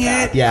 psychopath. dang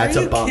it. Yeah, Are it's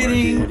a you bummer,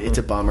 kidding? dude. It's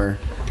a bummer.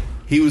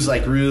 He was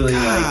like really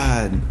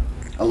God. like.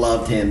 I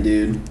loved him,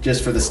 dude,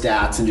 just for the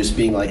stats and just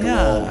being like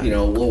a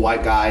little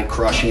white guy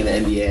crushing in the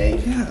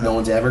NBA. Yeah. No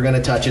one's ever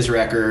gonna touch his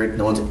record.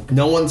 No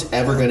one's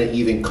ever gonna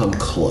even come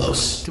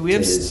close Do we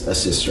have to his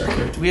assist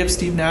record. Do we have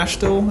Steve Nash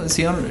still? Is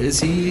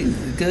he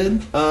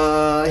good?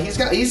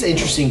 He's an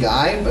interesting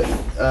guy, but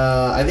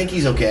I think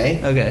he's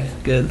okay. Okay,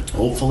 good.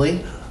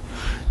 Hopefully.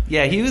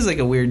 Yeah, he was like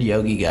a weird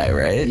yogi guy,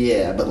 right?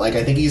 Yeah, but like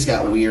I think he's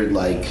got weird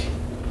like,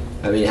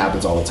 I mean it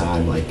happens all the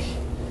time, like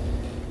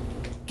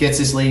gets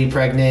this lady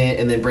pregnant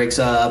and then breaks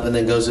up and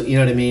then goes, you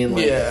know what I mean?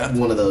 Like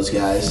one of those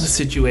guys.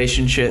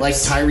 Situation shit. Like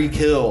Tyreek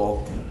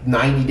Hill,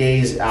 90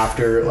 days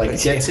after, like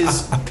gets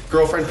his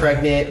girlfriend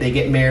pregnant, they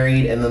get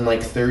married, and then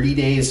like 30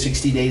 days,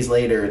 60 days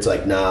later, it's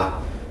like,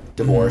 nah,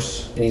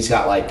 divorce. And he's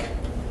got like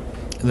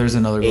there's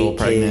another girl 8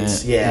 pregnant.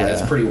 kids. Yeah,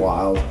 it's pretty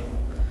wild.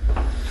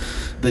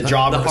 The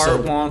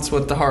heart wants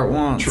what the heart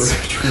wants.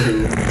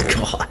 True.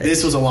 God.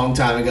 This was a long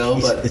time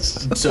ago, but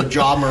so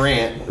Ja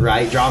Morant,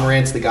 right? Ja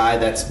Morant's the guy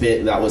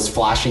that was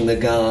flashing the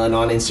gun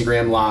on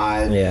Instagram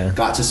Live. Yeah.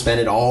 Got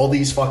suspended all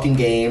these fucking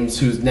games.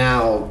 Who's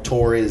now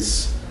tore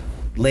his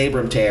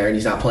labrum tear and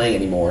he's not playing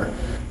anymore.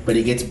 But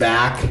he gets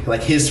back,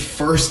 like his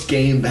first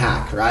game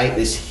back, right?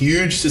 This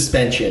huge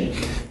suspension.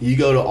 You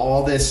go to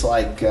all this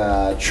like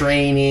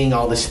training,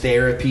 all this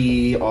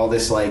therapy, all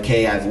this like,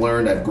 hey, I've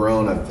learned, I've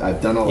grown,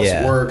 I've done all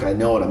this work, I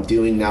know what I'm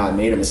doing now, I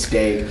made a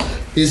mistake.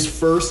 His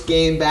first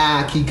game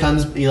back,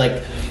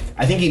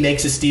 I think he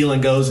makes a steal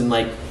and goes and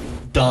like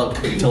dunk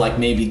to like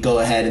maybe go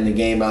ahead in the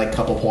game by like a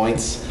couple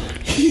points.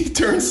 He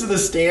turns to the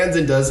stands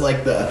and does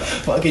like the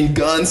fucking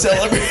gun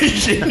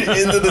celebration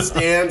into the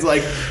stands,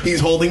 like he's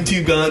holding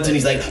 2 guns and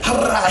he's like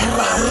hurrah,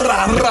 hurrah,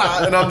 hurrah,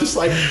 hurrah. And I'm just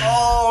like,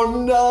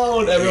 oh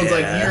no, and everyone's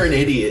like, you're an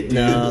idiot, dude.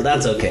 No,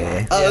 that's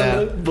okay.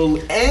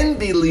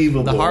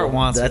 Unbelievable. The heart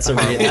wants. That's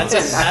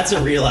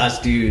a real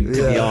ass dude,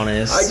 to be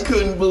honest. I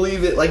couldn't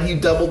believe it. Like you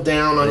doubled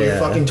down on your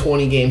fucking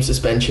 20-game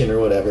suspension or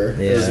whatever.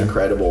 It was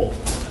incredible.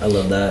 I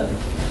love that.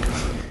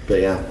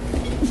 But yeah.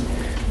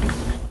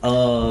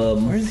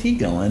 Where's he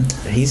going?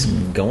 He's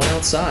going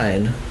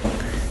outside.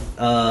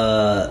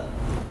 All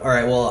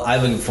right, well, I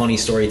have a funny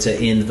story to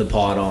end the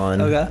pod on.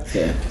 Okay.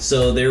 Yeah.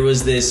 So there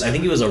was this, I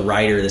think he was a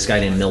writer, this guy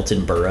named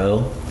Milton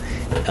Burrow.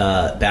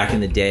 Back in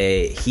the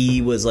day,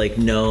 he was like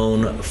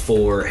known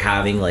for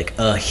having like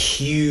a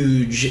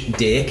huge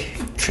dick.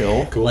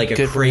 Chill. Cool. Like a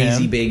Good for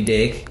crazy him. big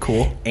dick.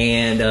 Cool.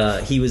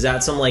 And he was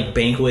at some like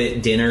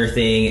banquet dinner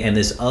thing, and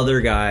this other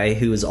guy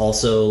who was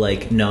also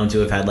like known to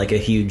have had like a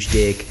huge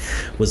dick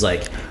was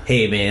like,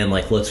 hey man,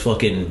 like let's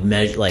fucking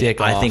measure, like Dick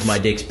I off. think my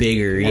dick's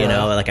bigger, you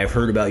know, like I've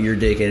heard about your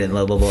dick and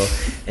blah blah blah.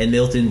 And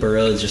Milton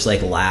Burrows just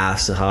like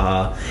laughs,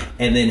 haha.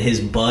 And then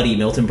his buddy,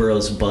 Milton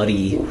Burrows'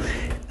 buddy,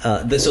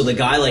 so the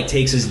guy like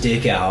takes his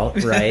dick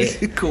out,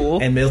 right?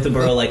 Cool. And Milton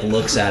Burrow like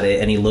looks at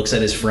it, and he looks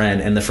at his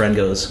friend, and the friend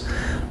goes,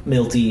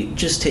 Milty,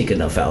 just take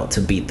enough out to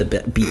beat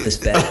this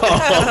bet.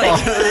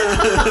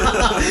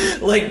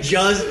 like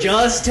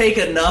just take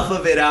enough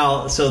of it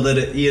out so that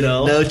it, you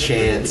know, No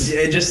chance.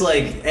 and just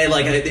like, and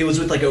like it was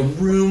with like a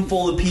room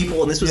full of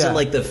people, and this was in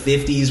like the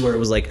 50s where it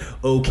was like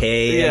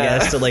okay, I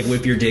guess, to like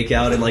whip your dick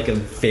out in like a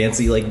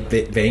fancy like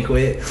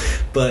banquet.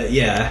 But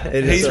yeah,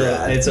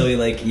 and so he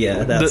like,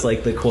 that's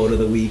like the quote of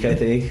the week, I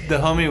think. The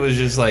homie was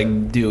just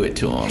like, do it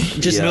to him.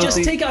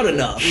 Just take out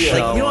enough.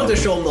 Like you don't have to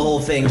show him the whole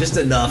thing, just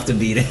enough to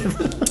beat him.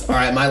 All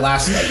right, my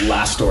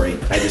last story.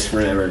 I just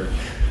remembered.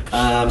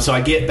 So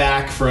I get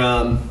back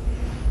from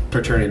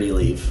paternity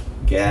leave.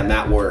 Okay, I'm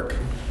at work.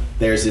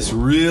 There's this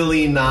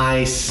really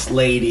nice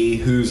lady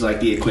who's like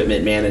the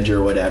equipment manager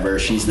or whatever.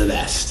 She's the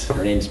best.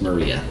 Her name's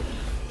Maria.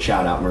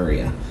 Shout out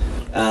Maria.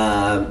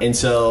 And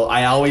so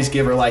I always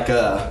give her like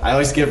a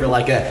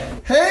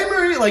hey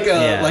Maria,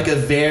 like a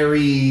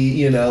very,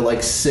 you know,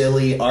 like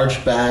silly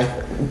arch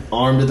back,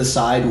 arm to the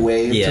side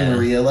wave to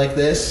Maria like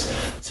this.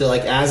 So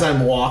like as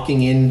I'm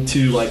walking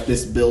into like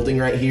this building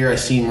right here, I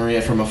see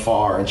Maria from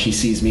afar and she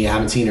sees me. I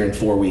haven't seen her in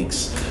 4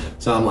 weeks.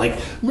 So I'm like,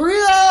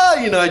 Maria,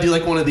 you know, I do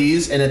like one of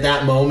these, and at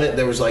that moment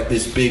there was like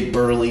this big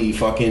burly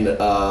fucking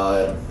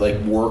like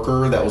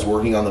worker that was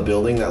working on the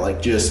building that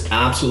like just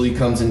absolutely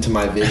comes into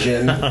my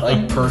vision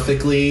like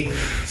perfectly.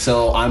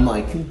 So I'm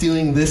like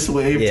doing this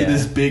wave to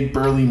this big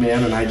burly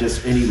man, and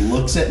he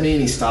looks at me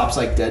and he stops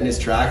like dead in his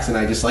tracks, and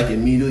I just like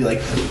immediately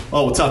like,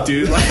 oh, what's up,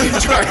 dude? Like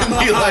try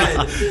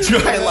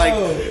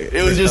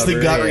it was just the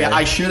gut reaction.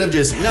 I should have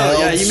just held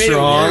you made it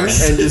strong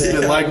worse. and just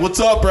been like,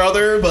 what's up,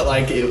 brother? But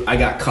like I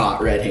got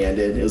caught red-handed.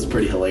 It was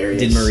pretty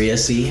hilarious. Did Maria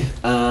see?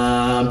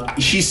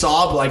 She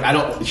saw, but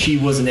like she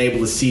wasn't able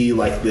to see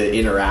like the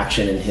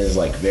interaction in his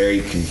like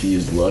very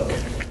confused look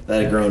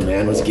that a grown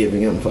man was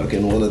giving him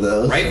fucking one of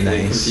those.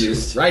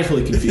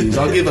 Rightfully confused.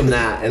 I'll give him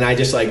that. And I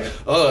just like,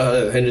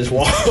 and just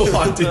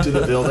walked into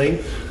the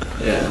building.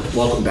 Yeah,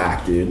 welcome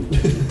back, dude.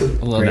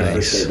 Great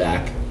first day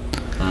back.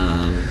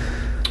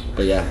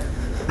 But yeah,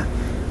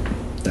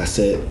 that's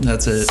it.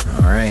 That's it.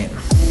 All right.